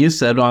same thing you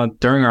said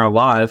during our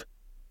live.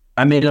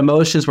 I mean,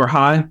 emotions were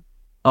high,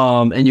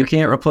 and you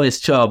can't replace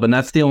Chubb, and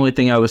that's the only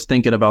thing I was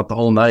thinking about the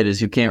whole night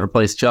is you can't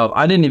replace Chubb.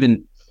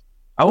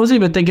 I wasn't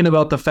even thinking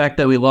about the fact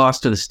that we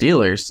lost to the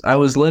Steelers. I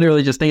was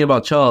literally just thinking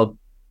about Chubb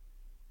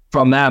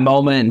from that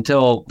moment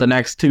until the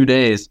next 2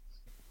 days.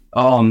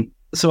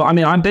 So, I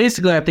mean, I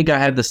think I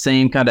had the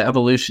same kind of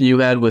evolution you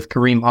had with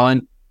Kareem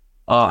Hunt.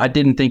 I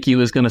didn't think he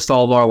was going to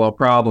solve all our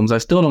problems. I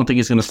still don't think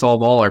he's going to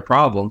solve all our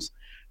problems,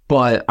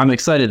 but I'm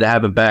excited to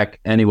have him back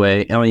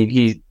anyway. I mean,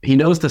 he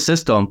knows the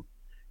system,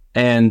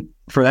 and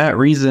for that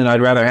reason,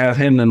 I'd rather have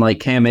him than like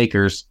Cam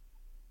Akers.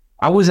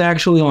 I was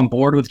actually on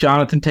board with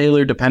Jonathan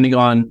Taylor, depending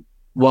on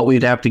what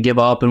we'd have to give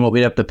up and what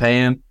we'd have to pay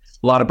him.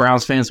 A lot of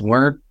Browns fans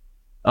weren't.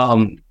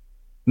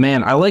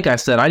 Man, like I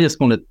said, I just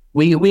want to.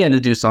 We had to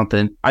do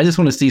something. I just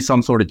want to see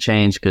some sort of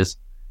change because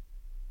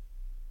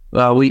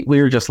we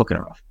were just looking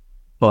rough.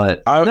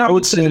 But I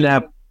would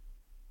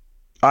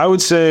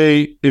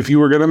say if you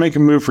were going to make a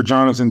move for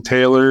Jonathan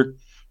Taylor,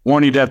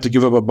 one, you'd have to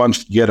give up a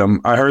bunch to get him.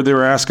 I heard they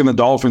were asking the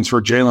Dolphins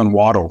for Jalen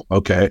Waddle.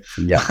 Okay,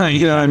 yeah,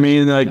 you know what I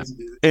mean.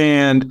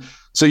 And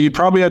so you'd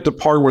probably have to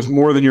part with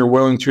more than you're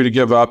willing to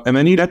give up, and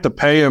then you'd have to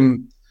pay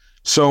him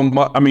so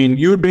much. I mean,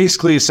 you would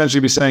basically essentially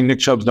be saying Nick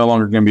Chubb's no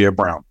longer going to be a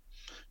Brown.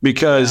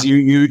 Because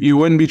you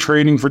wouldn't be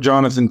trading for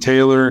Jonathan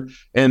Taylor,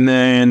 and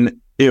then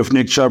if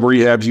Nick Chubb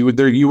rehabs,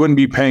 you wouldn't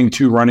be paying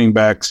two running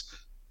backs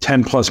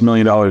 $10+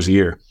 million a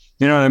year.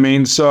 You know what I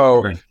mean?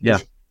 So yeah,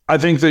 I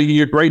think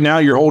that right now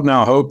you're holding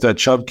out hope that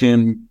Chubb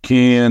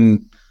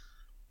can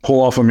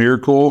pull off a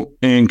miracle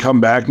and come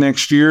back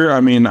next year.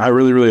 I mean, I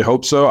really, really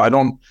hope so. I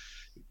don't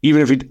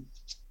even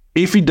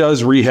if he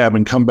does rehab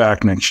and come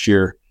back next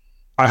year,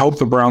 I hope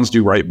the Browns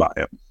do right by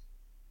him.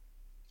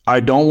 I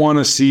don't want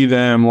to see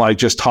them like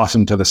just toss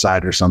him to the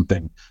side or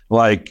something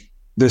like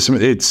this.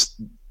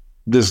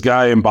 This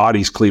guy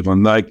embodies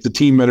Cleveland. Like the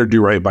team better do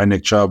right by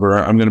Nick Chubb, or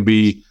I'm going to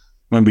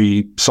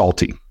be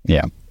salty.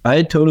 Yeah,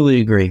 I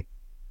totally agree.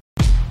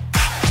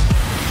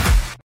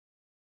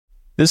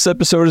 This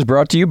episode is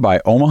brought to you by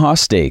Omaha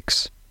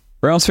Steaks.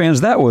 Browns fans,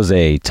 that was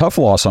a tough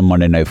loss on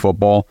Monday Night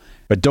Football,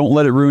 but don't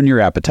let it ruin your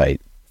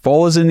appetite.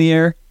 Fall is in the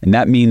air, and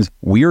that means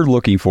we're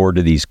looking forward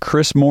to these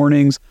crisp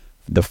mornings,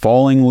 the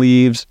falling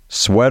leaves,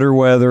 sweater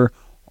weather,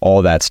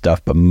 all that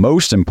stuff. But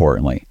most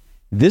importantly,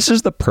 this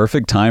is the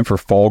perfect time for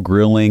fall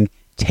grilling,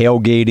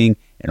 tailgating,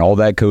 and all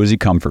that cozy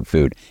comfort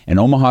food. And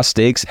Omaha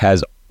Steaks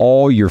has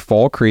all your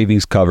fall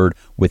cravings covered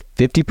with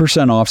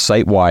 50% off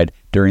site-wide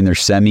during their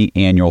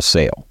semi-annual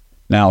sale.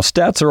 Now,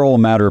 stats are all a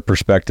matter of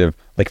perspective.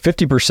 Like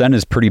 50%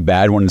 is pretty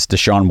bad when it's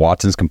Deshaun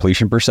Watson's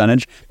completion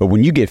percentage, but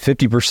when you get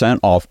 50%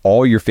 off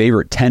all your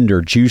favorite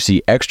tender,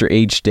 juicy,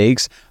 extra-aged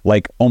steaks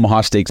like Omaha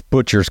Steaks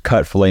Butcher's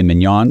Cut Filet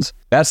Mignons,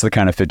 that's the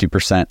kind of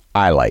 50%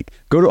 I like.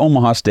 Go to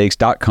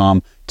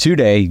omahasteaks.com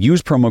today,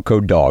 use promo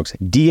code DAWGS,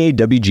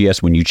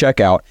 DAWGS when you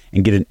check out,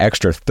 and get an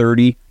extra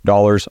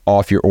 $30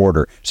 off your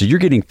order. So you're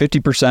getting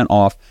 50%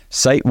 off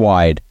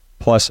site-wide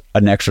plus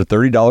an extra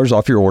 $30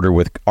 off your order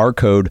with our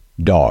code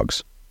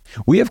DAWGS.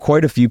 We have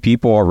quite a few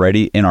people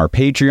already in our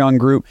Patreon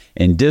group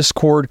and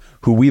Discord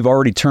who we've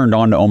already turned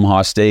on to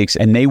Omaha Steaks,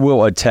 and they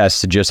will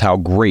attest to just how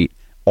great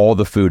all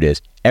the food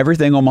is.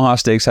 Everything Omaha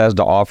Steaks has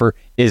to offer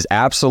is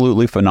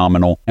absolutely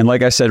phenomenal. And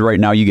like I said, right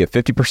now you get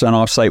 50%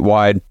 off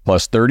site-wide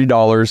plus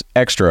 $30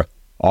 extra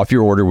off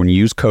your order when you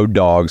use code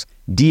DAWGS,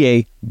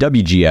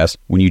 DAWGS,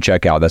 when you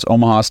check out. That's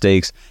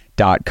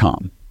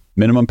omahasteaks.com.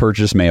 Minimum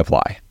purchase may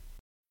apply.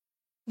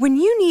 When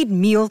you need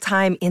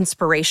mealtime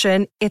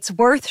inspiration, it's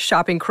worth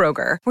shopping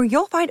Kroger, where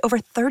you'll find over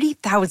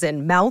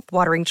 30,000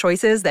 mouth-watering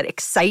choices that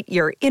excite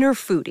your inner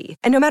foodie.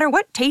 And no matter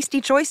what tasty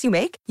choice you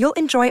make, you'll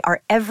enjoy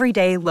our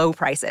everyday low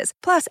prices,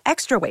 plus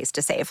extra ways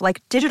to save,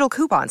 like digital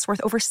coupons worth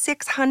over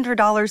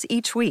 $600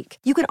 each week.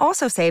 You can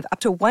also save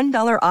up to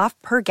 $1 off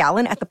per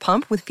gallon at the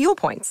pump with fuel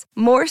points.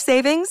 More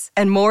savings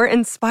and more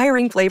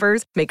inspiring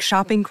flavors make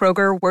shopping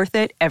Kroger worth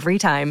it every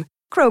time.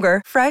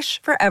 Kroger,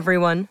 fresh for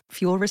everyone.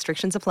 Fuel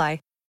restrictions apply.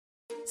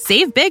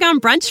 Save big on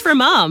brunch for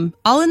mom,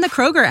 all in the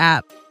Kroger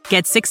app.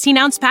 Get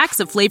 16-ounce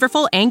packs of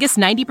flavorful Angus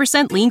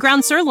 90% lean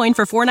ground sirloin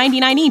for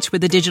 $4.99 each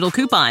with a digital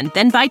coupon.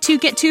 Then buy 2,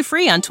 get 2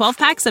 free on 12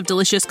 packs of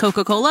delicious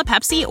Coca-Cola,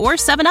 Pepsi, or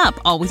 7-Up,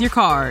 all with your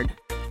card.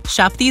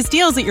 Shop these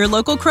deals at your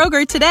local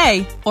Kroger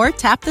today, or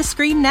tap the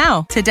screen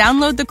now to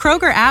download the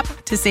Kroger app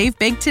to save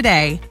big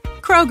today.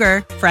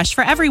 Kroger, fresh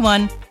for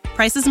everyone.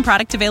 Prices and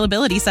product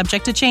availability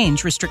subject to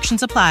change.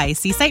 Restrictions apply.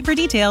 See site for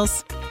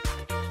details.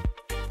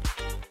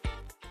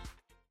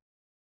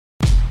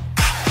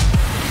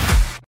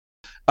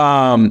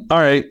 All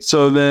right.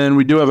 So then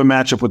we do have a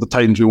matchup with the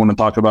Titans we want to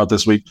talk about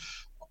this week.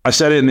 I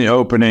said it in the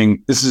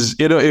opening. This is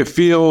it.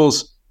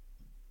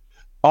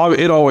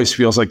 It always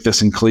feels like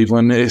this in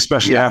Cleveland,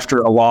 especially after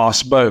a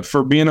loss. But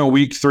for being a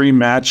week 3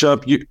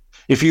 matchup,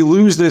 if you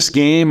lose this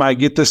game, I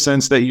get the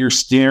sense that you're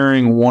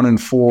staring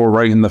 1-4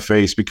 right in the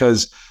face,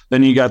 because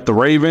then you got the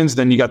Ravens,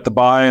 then you got the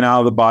bye, and out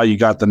of the bye you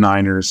got the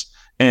Niners,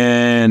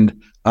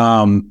 and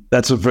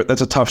that's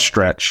a tough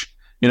stretch.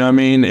 You know what I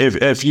mean?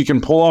 If you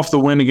can pull off the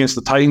win against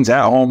the Titans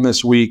at home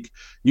this week,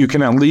 you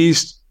can at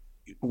least,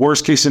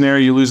 worst case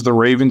scenario, you lose the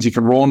Ravens, you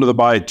can roll into the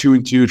bye at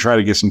 2-2, try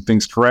to get some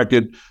things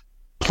corrected.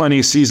 Plenty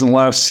of season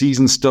left,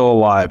 season's still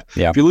alive.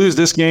 Yeah. If you lose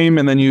this game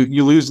and then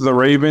you lose to the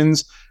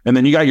Ravens, and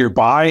then you got your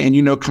bye, and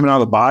coming out of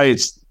the bye,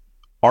 it's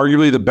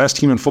arguably the best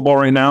team in football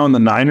right now, in the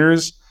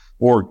Niners,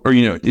 or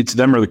it's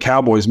them or the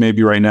Cowboys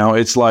maybe right now.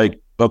 It's like,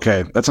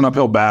 okay, that's an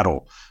uphill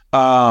battle.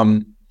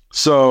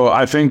 So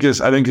I think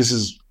this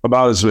is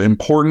about as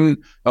important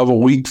of a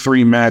week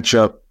 3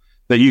 matchup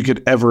that you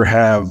could ever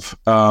have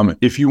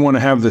if you want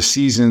to have the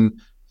season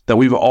that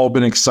we've all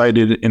been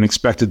excited and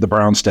expected the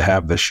Browns to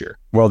have this year.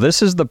 Well,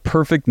 this is the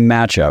perfect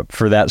matchup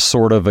for that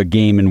sort of a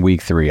game in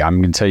week 3.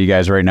 I'm going to tell you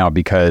guys right now,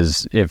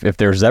 because if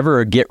there's ever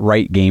a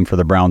get-right game for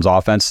the Browns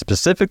offense,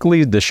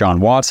 specifically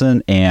Deshaun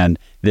Watson and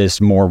this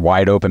more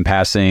wide-open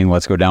passing,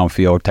 let's go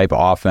downfield type of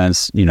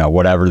offense,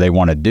 whatever they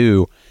want to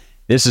do,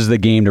 this is the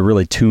game to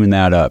really tune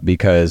that up.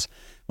 Because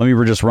let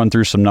me just run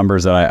through some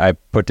numbers that I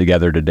put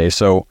together today.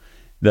 So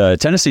the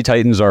Tennessee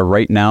Titans are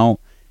right now,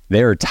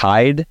 they are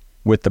tied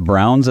with the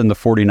Browns and the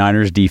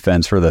 49ers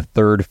defense for the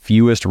 3rd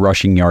fewest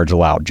rushing yards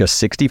allowed, just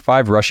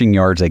 65 rushing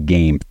yards a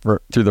game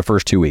through the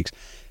first 2 weeks.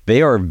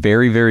 They are a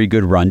very, very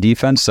good run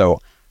defense, so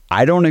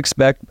I don't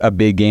expect a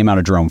big game out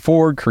of Jerome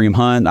Ford, Kareem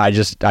Hunt. I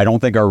don't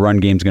think our run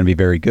game is going to be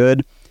very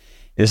good.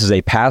 This is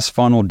a pass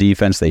funnel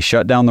defense. They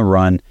shut down the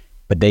run,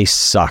 but they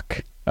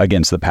suck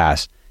against the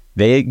pass.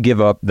 They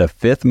give up the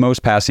 5th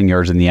most passing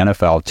yards in the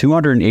NFL,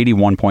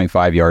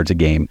 281.5 yards a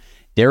game.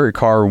 Derek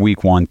Carr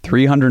week 1,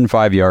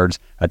 305 yards,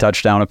 a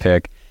touchdown, a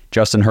pick.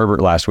 Justin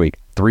Herbert last week,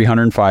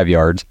 305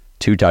 yards,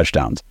 2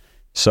 touchdowns.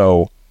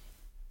 So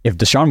if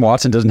Deshaun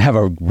Watson doesn't have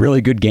a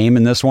really good game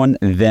in this one,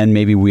 then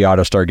maybe we ought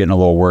to start getting a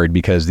little worried,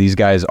 because these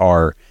guys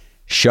are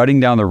shutting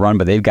down the run,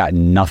 but they've got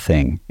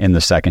nothing in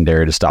the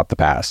secondary to stop the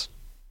pass.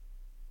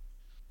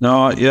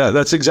 No, yeah,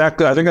 that's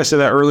exactly. I think I said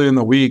that earlier in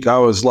the week. I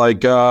was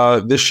like,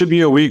 this should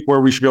be a week where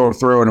we should be able to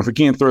throw. And if we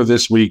can't throw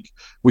this week,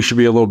 we should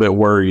be a little bit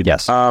worried.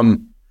 Yes.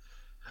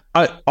 I'm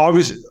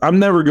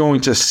never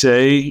going to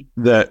say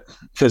that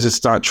because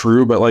it's not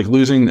true, but like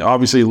losing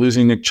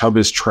Nick Chubb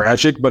is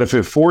tragic. But if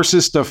it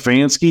forces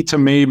Stefanski to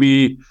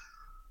maybe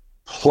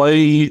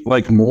play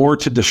like more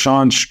to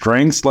Deshaun's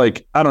strengths,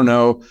 like, I don't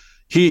know,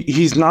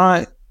 he's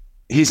not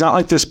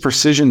like this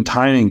precision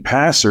timing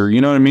passer. You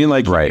know what I mean?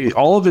 Like, right.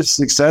 All of his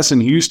success in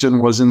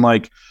Houston was in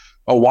like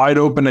a wide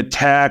open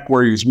attack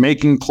where he's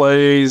making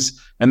plays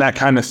and that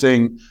kind of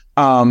thing.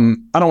 I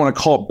don't want to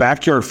call it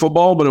backyard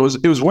football, but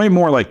it was way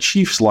more like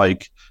Chiefs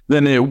like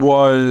than it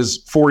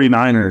was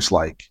 49ers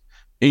like,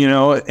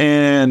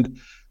 and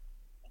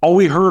all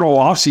we heard all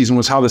offseason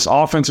was how this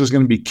offense was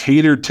going to be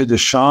catered to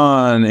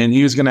Deshaun and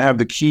he was going to have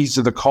the keys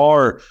to the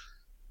car.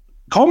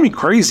 Call me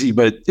crazy,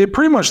 but it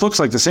pretty much looks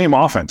like the same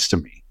offense to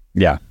me.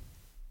 Yeah,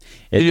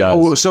 it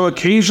does. So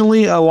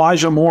occasionally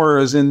Elijah Moore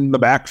is in the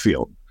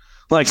backfield.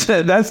 Like,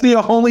 that's the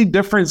only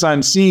difference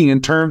I'm seeing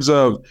in terms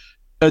of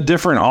a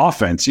different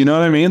offense. You know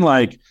what I mean?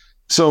 Like,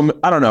 so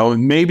I don't know,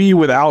 maybe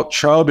without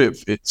Chubb,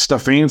 if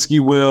Stefanski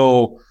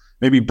will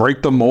maybe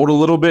break the mold a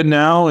little bit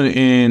now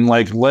and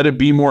like let it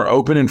be more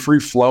open and free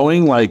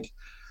flowing, like,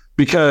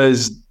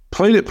 because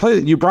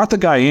you brought the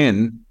guy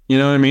in, you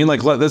know what I mean?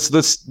 Like,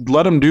 let's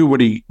let him do what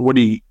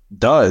he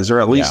does,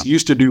 or at least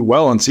used to do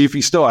well, and see if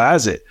he still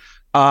has it.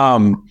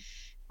 And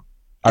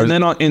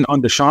then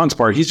on Deshaun's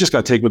part, he's just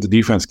got to take what the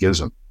defense gives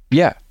him.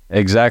 Yeah,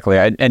 exactly.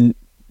 And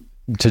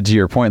to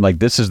your point, like,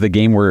 this is the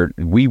game where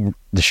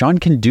Deshaun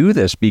can do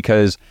this,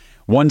 because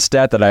one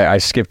stat that I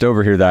skipped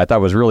over here that I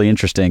thought was really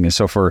interesting is,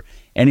 so for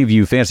any of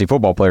you fantasy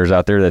football players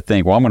out there that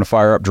think, well, I'm going to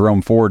fire up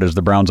Jerome Ford as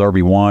the Browns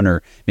RB1,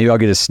 or maybe I'll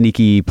get a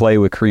sneaky play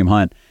with Kareem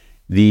Hunt,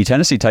 the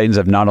Tennessee Titans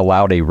have not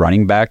allowed a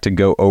running back to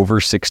go over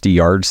 60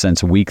 yards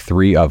since week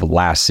 3 of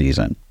last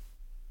season.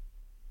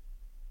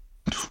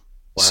 Wow.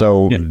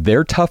 So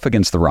they're tough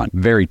against the run,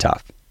 very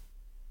tough.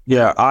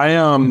 Yeah,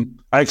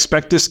 I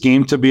expect this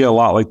game to be a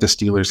lot like the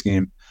Steelers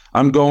game.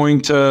 I'm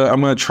going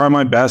to try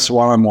my best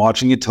while I'm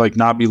watching it to like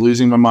not be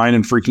losing my mind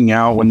and freaking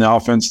out when the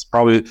offense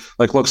probably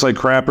like looks like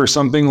crap or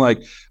something.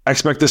 Like, I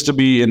expect this to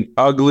be an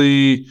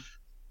ugly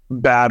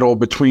battle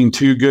between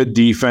two good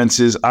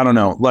defenses. I don't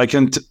know. Like,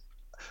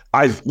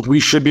 we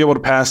should be able to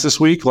pass this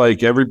week.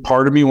 Like, every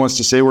part of me wants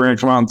to say we're going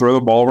to come out and throw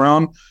the ball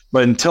around,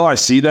 but until I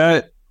see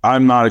that,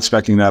 I'm not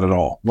expecting that at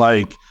all.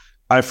 Like,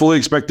 I fully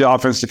expect the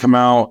offense to come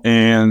out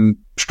and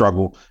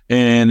struggle,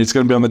 and it's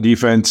going to be on the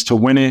defense to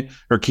win it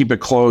or keep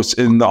it close.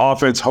 And the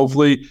offense,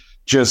 hopefully,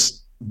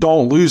 just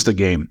don't lose the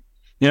game.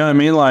 You know what I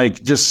mean?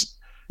 Like, just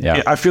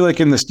Yeah. I feel like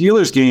in the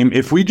Steelers game,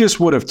 if we just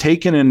would have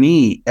taken a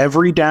knee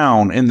every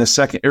down in the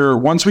second, or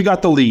once we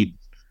got the lead,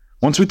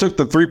 once we took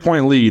the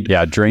 3-point lead.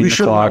 Yeah, drain the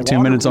clock, 2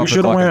 minutes off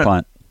the clock and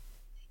punt.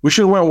 We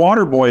should have went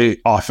water boy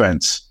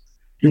offense,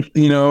 in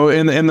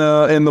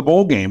the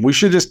bowl game. We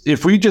should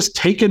if we just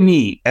take a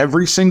knee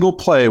every single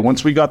play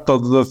once we got the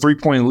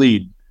 3-point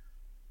lead,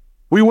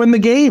 we win the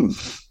game.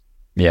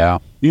 Yeah.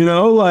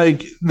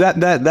 Like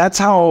that's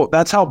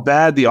how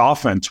bad the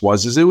offense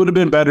was. Is it would have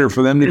been better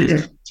for them to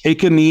just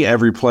take a knee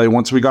every play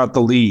once we got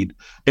the lead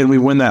and we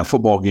win that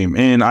football game.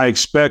 And I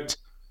expect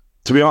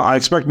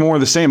more of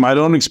the same. I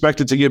don't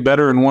expect it to get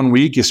better in 1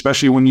 week,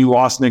 especially when you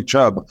lost Nick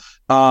Chubb.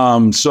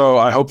 So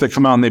I hope they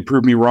come out and they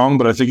prove me wrong,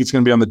 but I think it's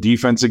going to be on the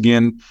defense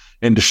again.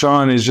 And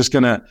Deshaun is just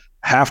going to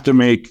have to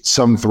make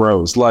some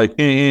throws.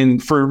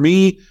 And for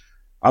me,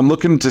 I'm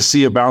looking to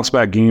see a bounce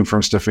back game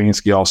from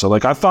Stefanski also.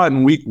 Like I thought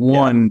in week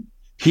 1,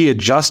 he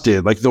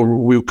adjusted. Like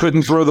we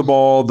couldn't throw the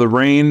ball, the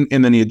rain,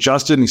 and then he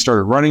adjusted and he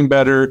started running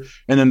better.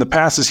 And then the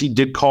passes he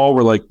did call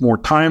were like more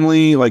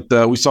timely. Like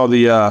we saw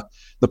the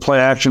play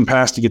action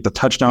pass to get the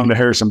touchdown to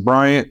Harrison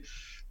Bryant.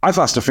 I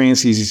thought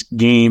Stefanski's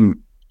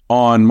game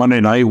on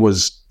Monday night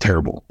was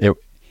terrible.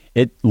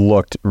 It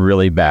looked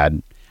really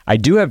bad. I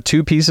do have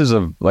 2 pieces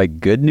of like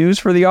good news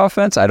for the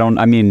offense.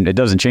 It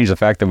doesn't change the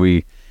fact that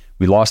we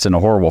lost in a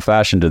horrible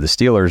fashion to the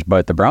Steelers,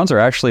 but the Browns are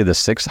actually the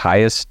 6th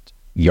highest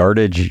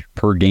yardage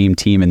per game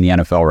team in the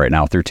NFL right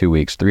now through 2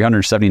 weeks,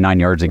 379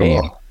 yards a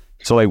game. Oh.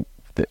 So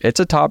it's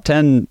a top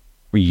 10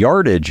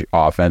 yardage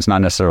offense,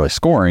 not necessarily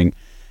scoring.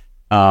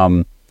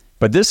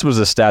 But this was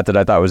a stat that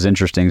I thought was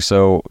interesting.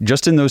 So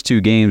just in those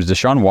 2 games,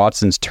 Deshaun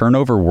Watson's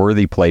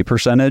turnover-worthy play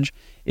percentage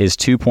is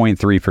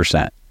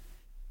 2.3%.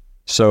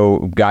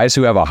 So guys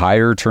who have a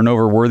higher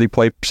turnover-worthy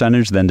play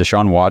percentage than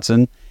Deshaun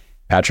Watson,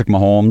 Patrick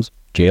Mahomes,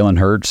 Jalen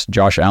Hurts,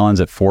 Josh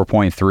Allen's at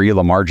 4.3,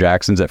 Lamar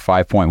Jackson's at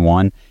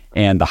 5.1,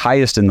 and the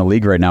highest in the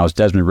league right now is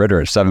Desmond Ridder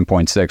at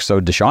 7.6.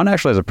 So Deshaun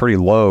actually has a pretty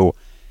low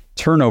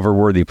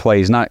turnover-worthy play.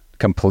 He's not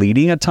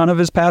completing a ton of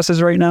his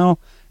passes right now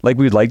like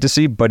we'd like to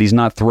see, but he's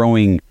not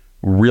throwing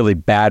really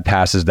bad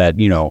passes that,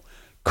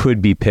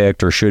 could be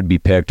picked or should be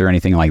picked or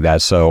anything like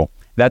that. So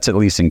that's at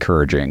least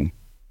encouraging.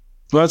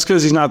 Well, that's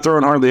because he's not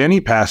throwing hardly any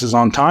passes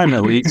on time.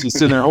 At least he's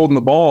sitting there holding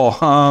the ball.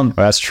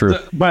 That's true.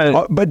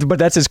 But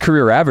that's his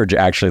career average.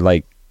 Actually,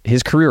 like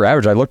his career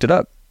average, I looked it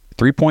up,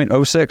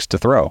 3.06 to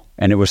throw,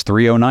 and it was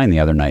 3.09 the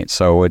other night.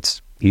 So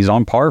he's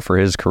on par for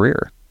his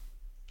career.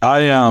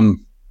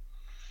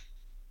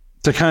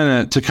 To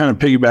kind of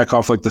piggyback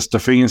off like the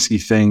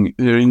Stefanski thing,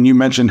 and you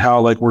mentioned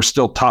how like we're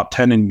still top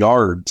 10 in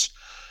yards.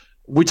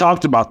 We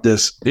talked about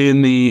this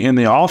in the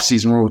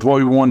offseason with what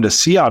we wanted to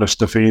see out of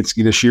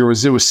Stefanski this year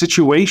it was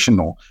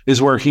situational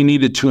is where he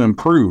needed to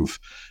improve.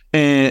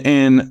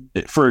 And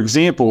for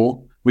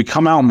example, we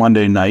come out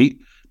Monday night,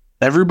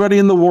 everybody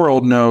in the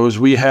world knows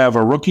we have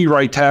a rookie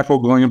right tackle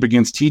going up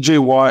against TJ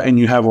Watt, and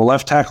you have a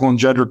left tackle in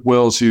Jedrick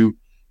Wills who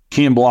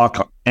can't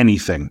block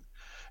anything.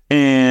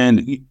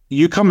 And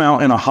you come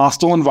out in a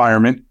hostile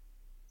environment,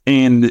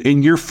 and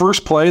in your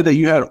first play that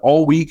you had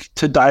all week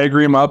to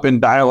diagram up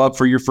and dial up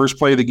for your first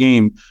play of the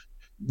game,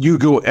 you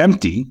go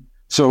empty.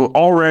 So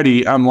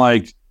already I'm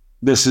like,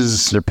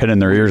 they're pinning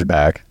their ears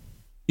back.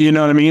 You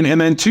know what I mean? And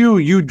then 2,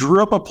 you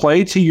drew up a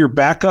play to your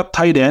backup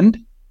tight end.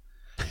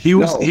 He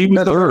was the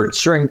third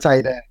string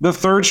tight end. The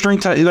third string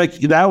tight end. Like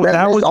that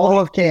was all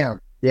of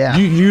camp. Yeah.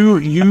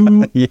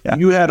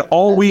 You had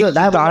all week to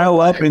dial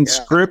up and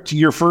script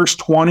your first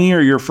 20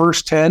 or your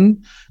first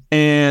 10.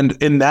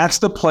 And that's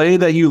the play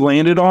that you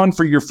landed on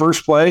for your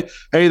first play.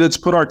 Hey, let's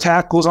put our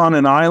tackles on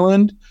an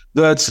island.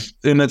 Let's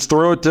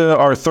throw it to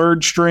our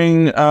third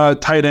string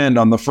tight end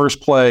on the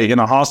first play in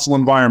a hostile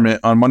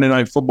environment on Monday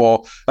Night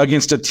Football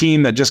against a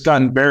team that just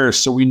got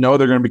embarrassed. So we know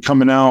they're going to be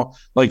coming out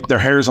like their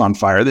hair's on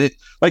fire.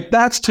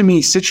 That's to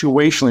me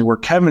situationally where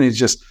Kevin is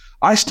just,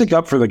 I stick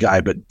up for the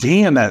guy, but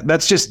damn,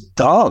 that's just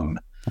dumb.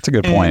 That's a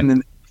good point.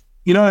 And,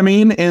 you know what I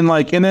mean? And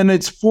then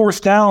it's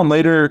 4th down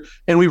later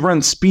and we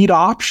run speed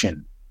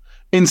option.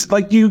 And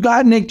like you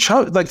got Nick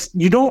Chubb, like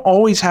you don't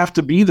always have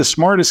to be the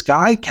smartest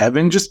guy,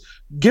 Kevin. Just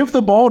give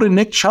the ball to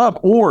Nick Chubb.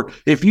 Or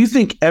if you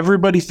think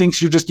everybody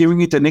thinks you're just giving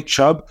it to Nick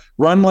Chubb,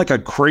 run like a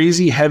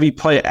crazy heavy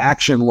play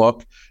action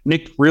look.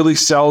 Nick really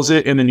sells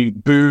it, and then you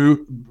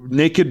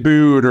naked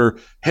boot or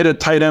hit a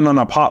tight end on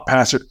a pop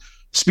passer.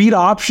 Speed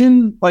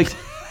option.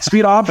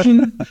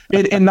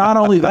 And not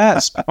only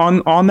that,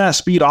 on that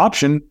speed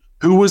option,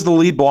 who was the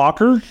lead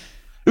blocker?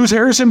 It was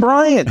Harrison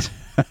Bryant.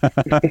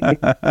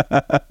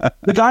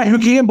 The guy who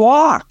can't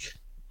block.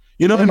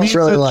 You know what I mean?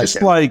 Really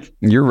just like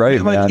you're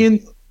right, like man.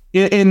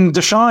 In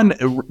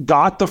Deshaun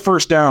got the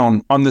first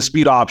down on the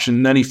speed option,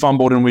 and then he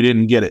fumbled and we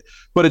didn't get it.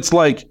 But it's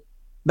like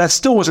that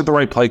still wasn't the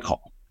right play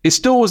call. It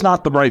still was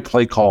not the right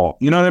play call.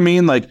 You know what I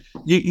mean? Like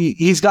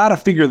he's got to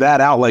figure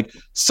that out. Like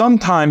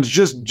sometimes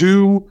just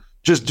do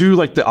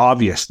like the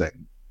obvious thing.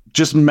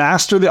 Just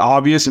master the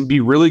obvious and be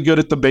really good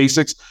at the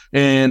basics.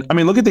 And I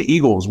mean, look at the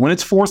Eagles. When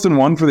it's 4th and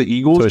 1 for the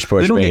Eagles,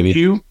 push, they don't baby. get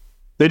you.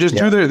 They just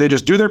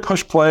do their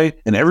push play,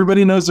 and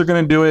everybody knows they're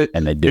going to do it,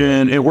 and they do,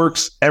 and it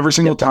works every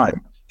single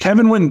time.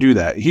 Kevin wouldn't do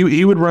that.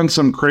 He would run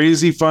some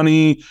crazy,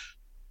 funny,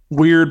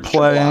 weird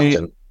play.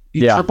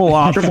 Triple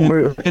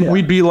option. And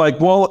we'd be like,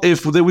 well,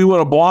 if we would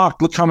have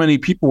blocked, look how many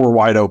people were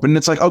wide open.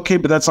 It's like, okay,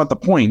 but that's not the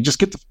point.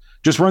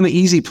 Just run the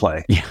easy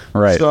play. Yeah,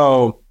 right.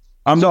 So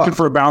I'm looking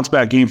for a bounce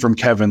back game from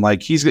Kevin.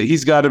 Like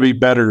he's got to be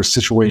better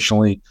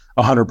situationally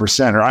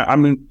 100%, or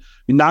I'm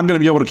not going to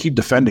be able to keep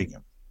defending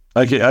him.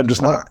 Like I'm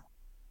just not.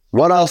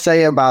 What I'll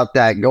say about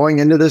that going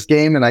into this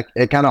game, and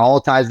it kind of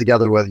all ties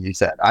together with what you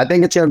said. I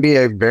think it's going to be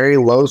a very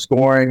low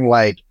scoring.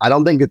 Like I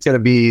don't think it's going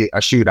to be a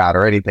shootout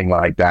or anything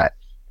like that.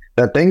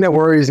 The thing that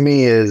worries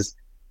me is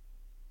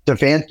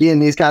Stefanski in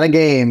these kind of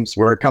games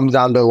where it comes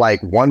down to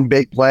like one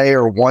big play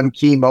or one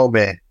key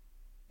moment.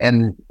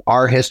 In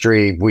our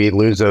history, we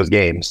lose those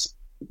games.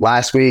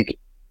 Last week,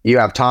 you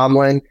have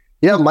Tomlin.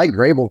 You have Mike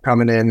Grable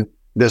coming in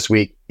this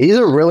week. He's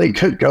a really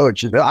good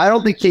coach. I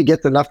don't think he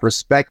gets enough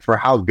respect for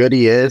how good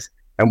he is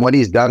and what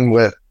he's done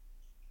with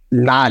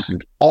not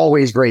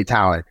always great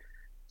talent.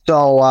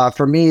 So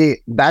for me,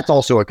 that's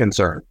also a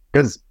concern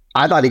because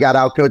I thought he got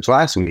outcoached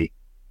last week.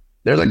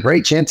 There's a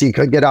great chance he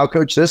could get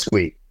outcoached this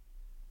week.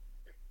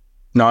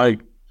 No,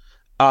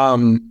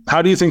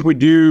 how do you think we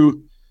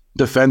do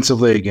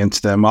defensively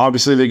against them?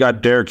 Obviously, they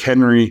got Derrick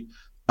Henry.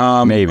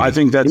 Maybe I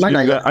think that's. He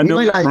might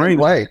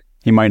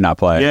not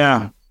play.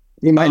 Yeah,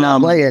 he might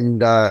not play,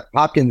 and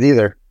Hopkins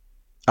either.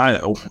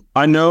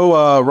 I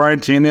know Ryan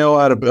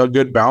Tannehill had a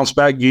good bounce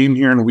back game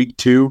here in week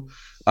 2.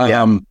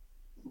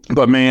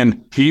 But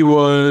man, he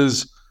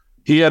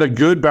had a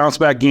good bounce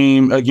back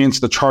game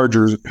against the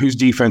Chargers, whose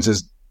defense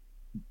is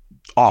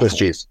awful.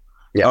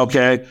 Yeah.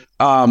 Okay.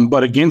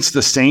 But against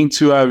the Saints,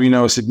 who have,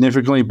 a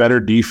significantly better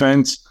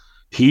defense,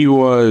 he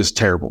was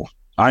terrible.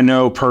 I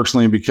know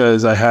personally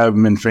because I have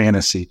him in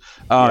fantasy.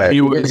 He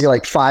was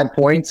like 5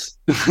 points.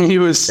 He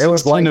was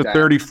 16 to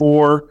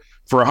 34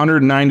 for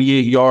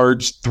 198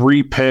 yards,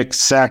 3 picks,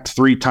 sacked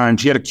 3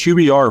 times. He had a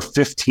QBR of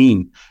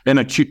 15 and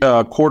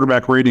a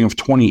quarterback rating of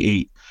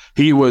 28.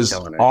 He was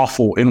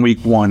awful in week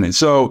 1. And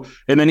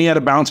then he had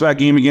a bounce back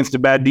game against a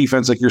bad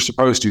defense like you're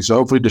supposed to. So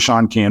hopefully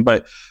Deshaun can.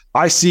 But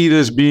I see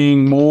this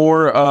being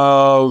more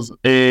of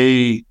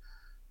a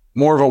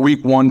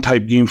week 1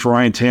 type game for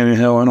Ryan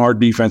Tannehill and our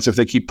defense if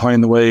they keep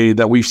playing the way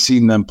that we've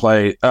seen them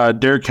play.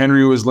 Derrick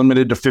Henry was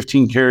limited to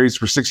 15 carries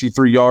for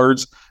 63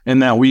 yards in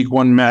that week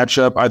 1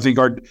 matchup.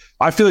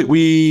 I feel like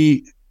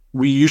we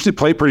usually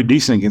play pretty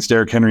decent against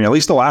Derrick Henry. At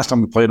least the last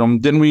time we played him,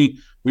 didn't we?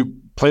 We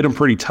played him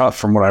pretty tough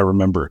from what I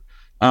remember.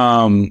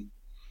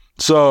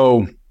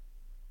 So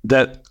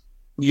that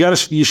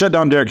you shut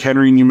down Derrick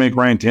Henry and you make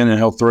Ryan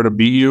Tannehill throw to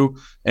beat you,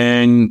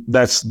 and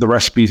that's the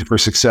recipe for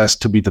success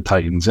to beat the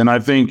Titans. And I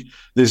think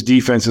this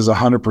defense is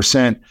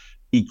 100%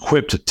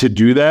 equipped to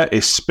do that,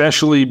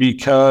 especially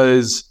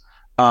because,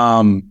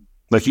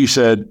 like you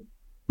said,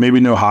 maybe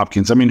no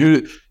Hopkins. I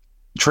mean,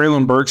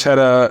 Traylon Burks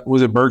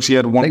was it Burks? He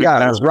had one. They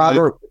got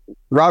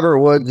Robert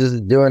Woods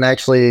is doing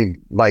actually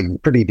like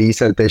pretty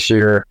decent this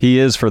year. He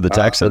is for the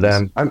Texans. For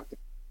them.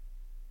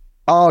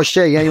 Oh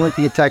shit! Yeah, you went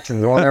to the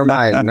Texans. Well, never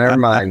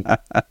mind.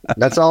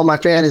 That's all my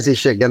fantasy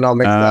shit getting all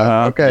mixed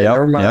up. Okay,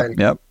 never mind.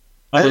 Yep.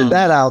 Edit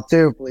that out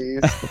too,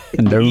 please.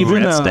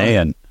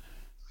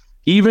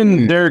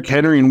 Even Derrick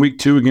Henry in week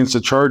 2 against the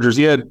Chargers,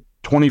 he had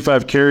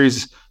 25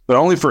 carries, but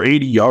only for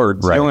 80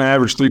 yards. Right. They only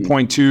averaged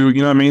 3.2. You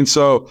know what I mean?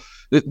 So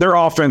their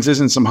offense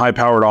isn't some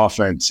high-powered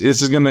offense.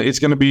 It's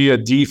gonna be a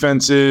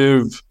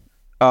defensive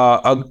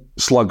a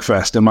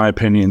slugfest, in my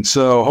opinion.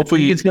 So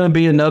hopefully it's gonna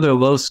be another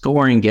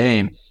low-scoring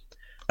game.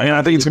 And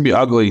I think it's going to be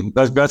ugly.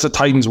 That's a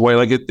Titans way.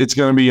 Like it's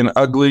going to be an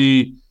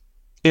ugly.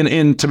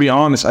 And to be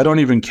honest, I don't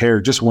even care.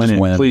 Just win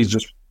it, please.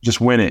 Just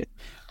win it.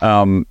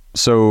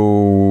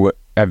 So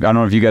I don't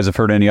know if you guys have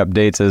heard any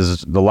updates.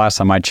 As the last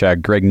time I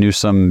checked, Greg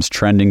Newsome's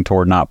trending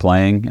toward not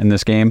playing in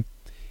this game.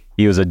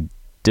 He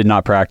did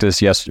not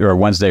practice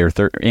Wednesday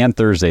and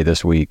Thursday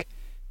this week.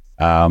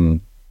 The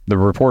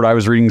report I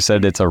was reading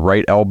said it's a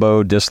right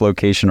elbow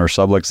dislocation or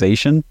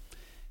subluxation.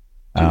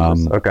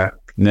 Okay.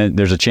 And then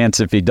there's a chance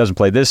if he doesn't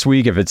play this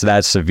week, if it's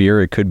that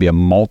severe, it could be a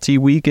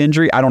multi-week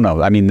injury. I don't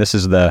know. I mean, this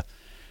is the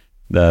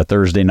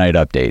Thursday night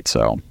update,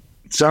 so.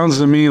 It sounds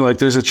to me like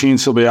there's a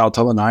chance he'll be out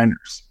till the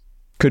Niners.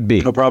 Could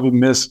be. He'll probably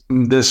miss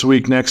this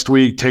week, next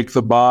week, take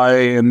the bye,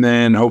 and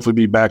then hopefully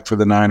be back for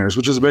the Niners,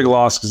 which is a big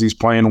loss because he's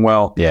playing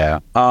well. Yeah.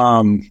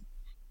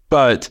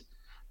 But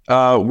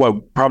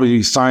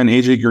probably sign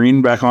AJ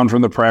Green back on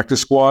from the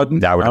practice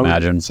squad? I would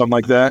imagine. Something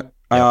like that.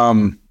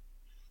 Yeah.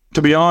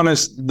 To be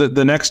honest,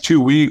 the next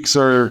 2 weeks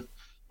I'm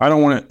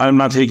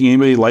not taking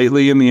anybody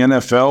lightly in the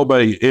NFL,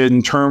 but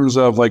in terms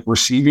of like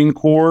receiving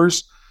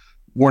cores,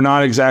 we're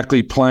not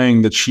exactly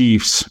playing the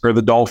Chiefs or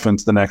the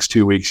Dolphins the next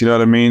 2 weeks. You know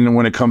what I mean?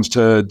 When it comes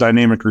to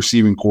dynamic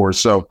receiving cores.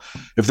 So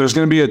if there's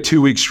going to be a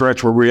 2 week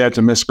stretch where we have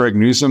to miss Greg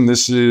Newsome,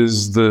 this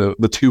is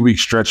the 2 week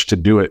stretch to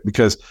do it,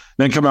 because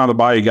then coming out of the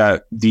bye, you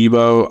got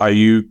Debo,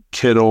 Ayuk,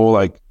 Kittle,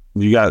 like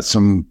you got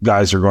some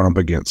guys you're going up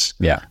against.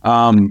 Yeah.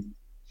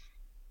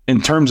 In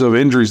terms of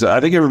injuries,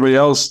 I think everybody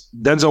else,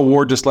 Denzel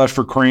Ward just left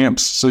for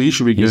cramps, so he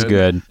should be good. He's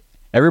good.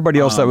 Everybody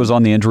else that was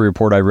on the injury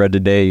report I read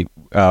today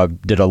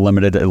did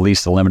at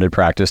least a limited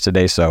practice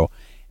today. So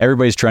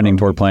everybody's trending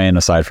toward playing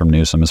aside from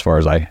Newsome, as far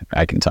as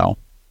I can tell.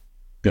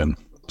 Good.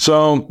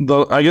 So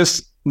I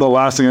guess the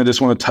last thing I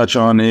just want to touch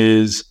on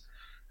is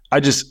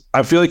I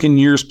feel like in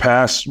years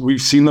past,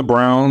 we've seen the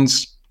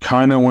Browns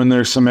kind of when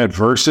there's some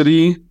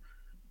adversity,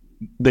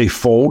 they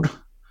fold.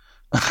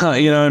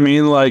 You know what I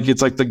mean? Like,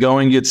 it's like the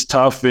going gets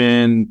tough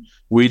and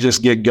we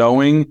just get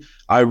going.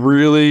 I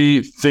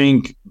really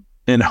think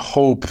and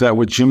hope that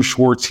with Jim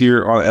Schwartz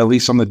here, at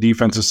least on the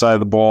defensive side of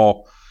the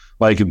ball,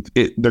 like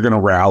they're going to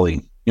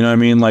rally. You know what I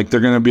mean? Like, they're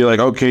going to be like,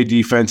 okay,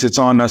 defense, it's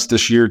on us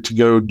this year to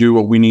go do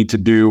what we need to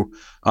do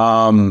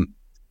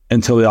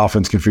until the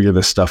offense can figure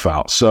this stuff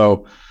out.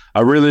 So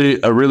I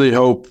really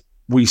hope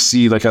we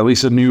see like at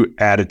least a new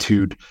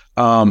attitude.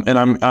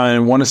 And I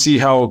want to see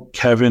how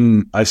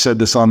Kevin, I said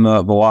this on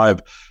the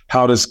live,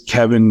 how does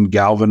Kevin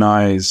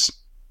galvanize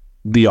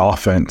the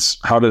offense?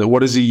 What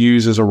does he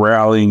use as a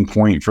rallying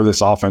point for this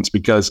offense?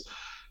 Because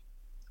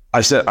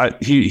I said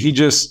he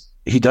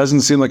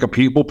doesn't seem like a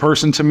people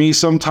person to me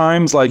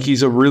sometimes. Like,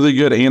 he's a really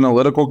good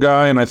analytical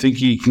guy, and I think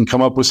he can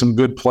come up with some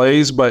good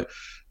plays, but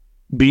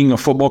being a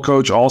football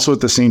coach also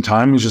at the same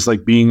time is just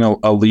like being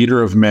a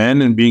leader of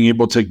men and being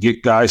able to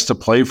get guys to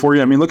play for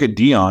you. I mean, look at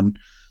Dion.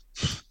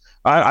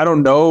 I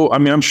don't know. I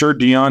mean, I'm sure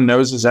Dion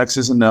knows his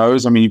X's and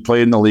O's. I mean, he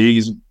played in the league.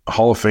 He's a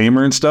Hall of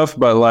Famer and stuff,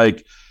 but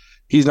like,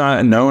 he's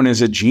not known as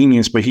a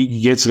genius, but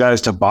he gets guys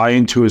to buy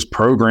into his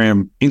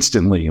program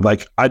instantly.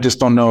 Like, I just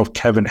don't know if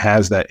Kevin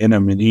has that in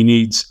him, and he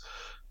needs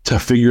to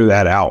figure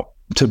that out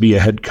to be a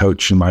head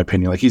coach, in my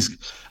opinion. Like,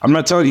 I'm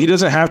not telling you, he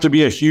doesn't have to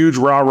be a huge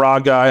rah-rah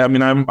guy. I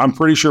mean, I'm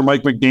pretty sure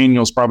Mike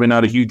McDaniel's probably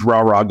not a huge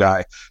rah-rah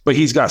guy, but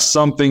he's got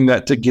something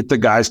that to get the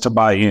guys to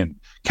buy in.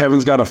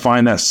 Kevin's got to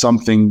find that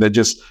something that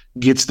just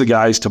gets the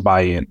guys to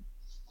buy in.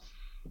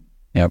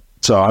 Yep.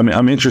 So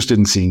I'm interested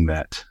in seeing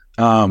that.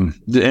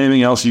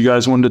 Anything else you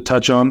guys wanted to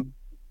touch on?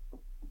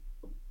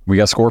 We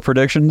got score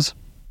predictions?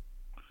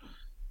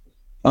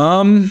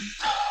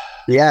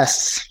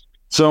 Yes.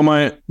 So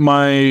my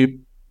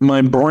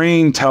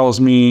brain tells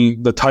me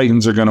the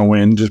Titans are going to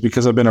win just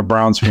because I've been a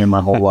Browns fan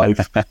my whole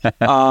life.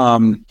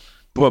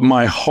 But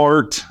my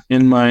heart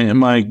and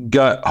my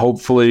gut,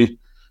 hopefully,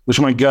 which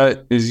my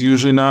gut is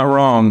usually not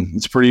wrong.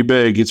 It's pretty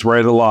big. It's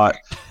right a lot.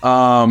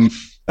 I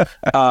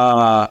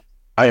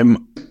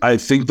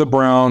think the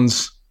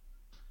Browns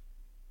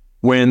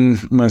win.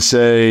 I'm going to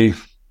say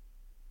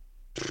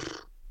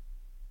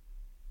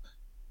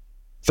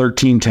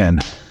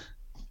 13-10.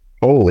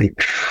 Holy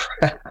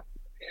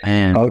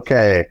man.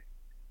 Okay.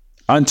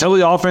 Until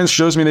the offense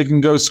shows me they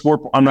can go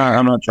score, I'm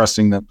not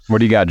trusting them. What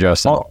do you got,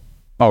 Justin?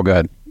 Oh, go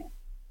ahead.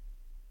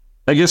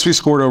 I guess we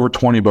scored over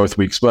 20 both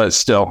weeks, but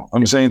still,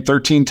 I'm saying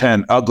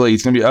 13-10. Ugly.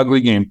 It's going to be an ugly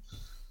game.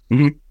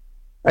 Mm-hmm.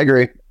 I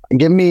agree.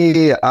 Give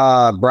me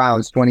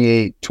Browns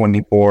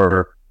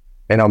 28-24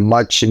 in a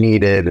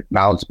much-needed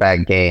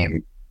bounce-back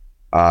game.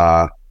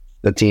 The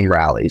team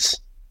rallies.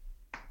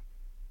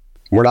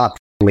 We're not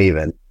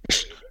leaving.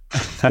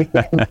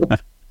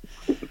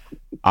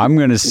 I'm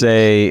going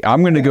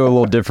to go a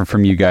little different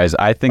from you guys.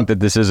 I think that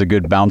this is a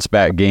good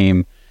bounce-back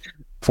game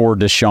for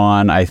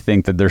Deshaun. I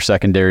think that their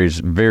secondary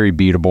is very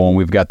beatable, and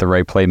we've got the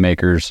right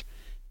playmakers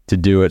to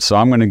do it. So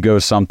I'm going to go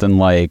something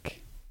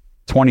like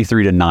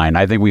 23-9.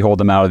 I think we hold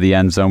them out of the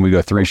end zone. We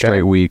go three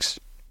straight weeks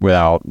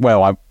without,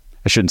 I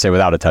shouldn't say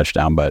without a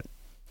touchdown, but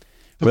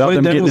without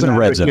them getting in the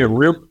red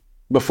zone.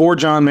 Before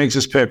John makes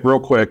his pick,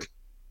 real quick,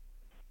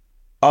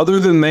 other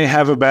than they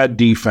have a bad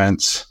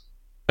defense,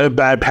 a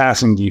bad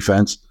passing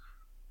defense,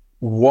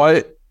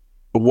 what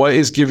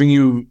is giving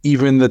you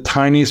even the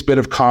tiniest bit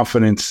of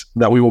confidence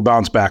that we will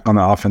bounce back on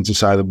the offensive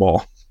side of the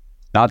ball?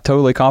 Not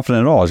totally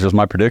confident at all. It's just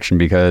my prediction,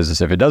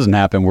 because if it doesn't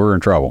happen, we're in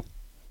trouble.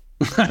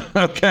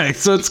 Okay,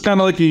 so it's kind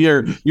of like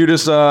you're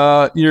just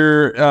willing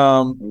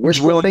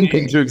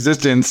into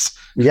existence.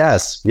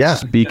 Yes.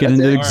 Speaking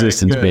into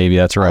existence, right, baby.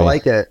 That's right. I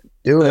like it.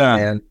 Do it,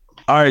 man.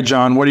 All right,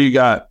 John, what do you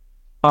got?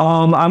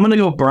 I'm gonna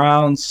go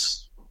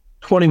Browns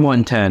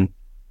 21-10.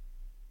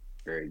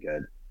 Very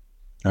good.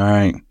 All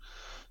right.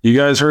 You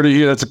guys heard it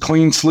here. That's a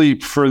clean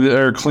sweep for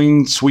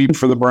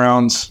the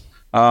Browns.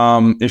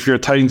 If you're a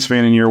Titans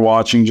fan and you're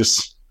watching,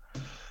 just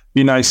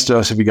be nice to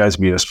us if you guys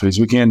beat us, please.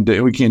 We can't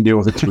deal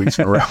with it 2 weeks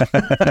in a row.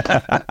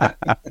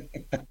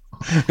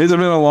 It's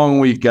been a long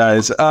week,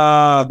 guys.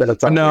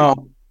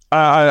 No,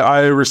 I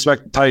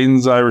respect the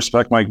Titans. I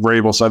respect Mike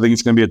Vrabel, so I think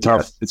it's going to be it's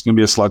going to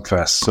be a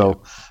slugfest.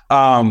 So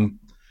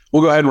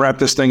we'll go ahead and wrap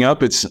this thing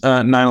up. It's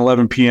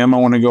 9:11 p.m. I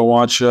want to go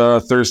watch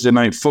Thursday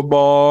Night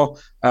Football.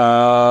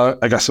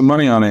 I got some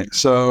money on it,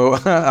 so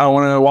I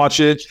want to watch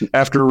it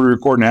after we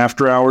record in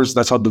after hours.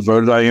 That's how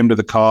devoted I am to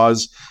the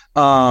cause.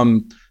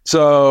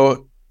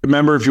 So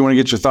remember, if you want to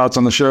get your thoughts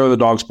on the show,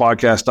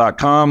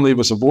 thedogspodcast.com, leave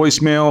us a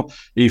voicemail.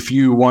 If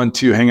you want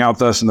to hang out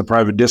with us in the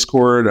private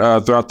Discord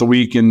throughout the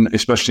week, and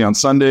especially on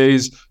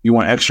Sundays, you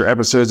want extra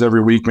episodes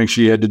every week, make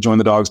sure you head to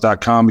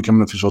jointhedogs.com, become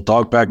an official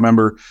Dog Pack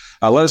member.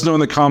 Let us know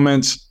in the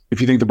comments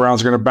if you think the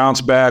Browns are going to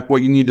bounce back,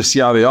 what you need to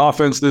see out of the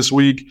offense this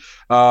week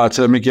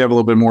to make you have a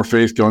little bit more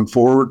faith going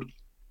forward.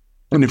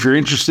 And if you're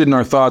interested in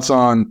our thoughts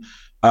on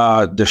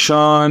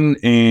Deshaun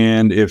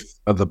and if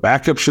the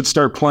backup should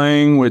start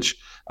playing, which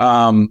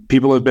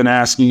people have been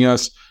asking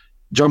us,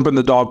 jump in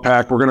the dog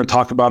pack. We're going to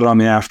talk about it on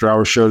the After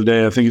Hours show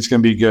today. I think it's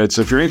going to be good.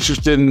 So if you're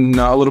interested in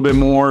a little bit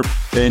more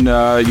and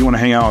you want to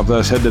hang out with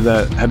us, head to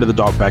the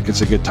dog pack. It's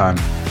a good time.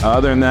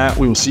 Other than that,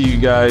 we will see you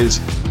guys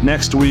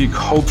next week.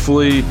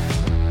 Hopefully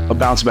a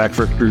bounce back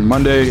for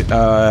Monday.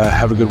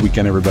 Have a good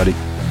weekend, everybody.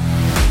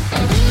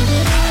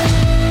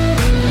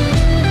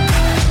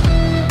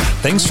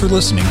 Thanks for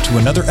listening to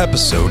another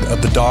episode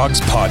of the Dogs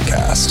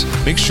Podcast.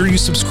 Make sure you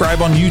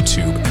subscribe on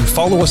YouTube and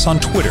follow us on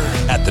Twitter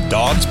at The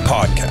Dogs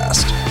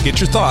Podcast. Get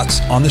your thoughts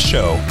on the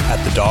show at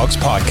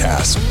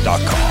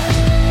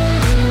thedogspodcast.com.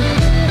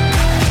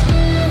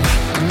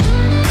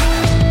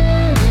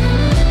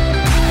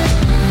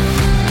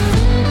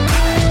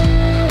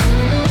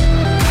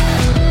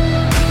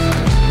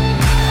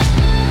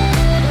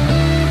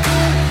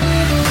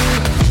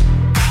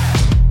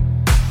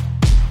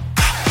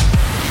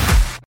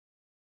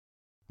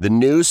 The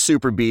new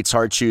Super Beats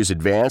Heart Chews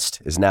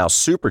Advanced is now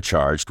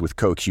supercharged with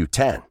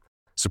CoQ10.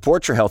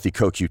 Support your healthy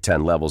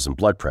CoQ10 levels and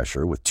blood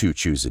pressure with 2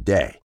 chews a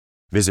day.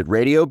 Visit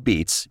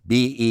RadioBeats,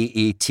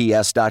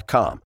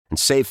 BEETS.com and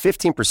save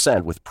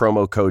 15% with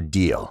promo code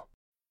DEAL.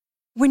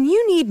 When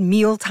you need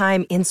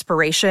mealtime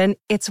inspiration,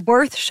 it's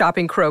worth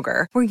shopping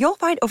Kroger, where you'll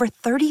find over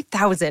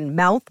 30,000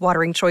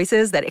 mouth-watering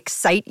choices that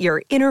excite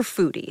your inner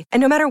foodie. And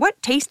no matter what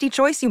tasty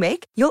choice you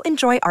make, you'll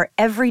enjoy our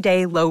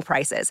everyday low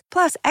prices,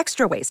 plus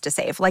extra ways to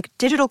save, like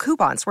digital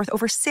coupons worth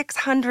over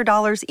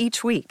 $600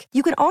 each week.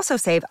 You can also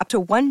save up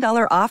to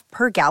 $1 off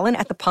per gallon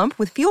at the pump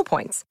with fuel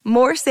points.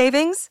 More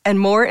savings and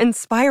more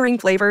inspiring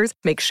flavors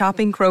make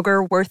shopping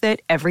Kroger worth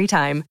it every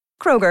time.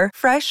 Kroger,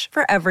 fresh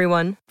for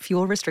everyone.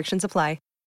 Fuel restrictions apply.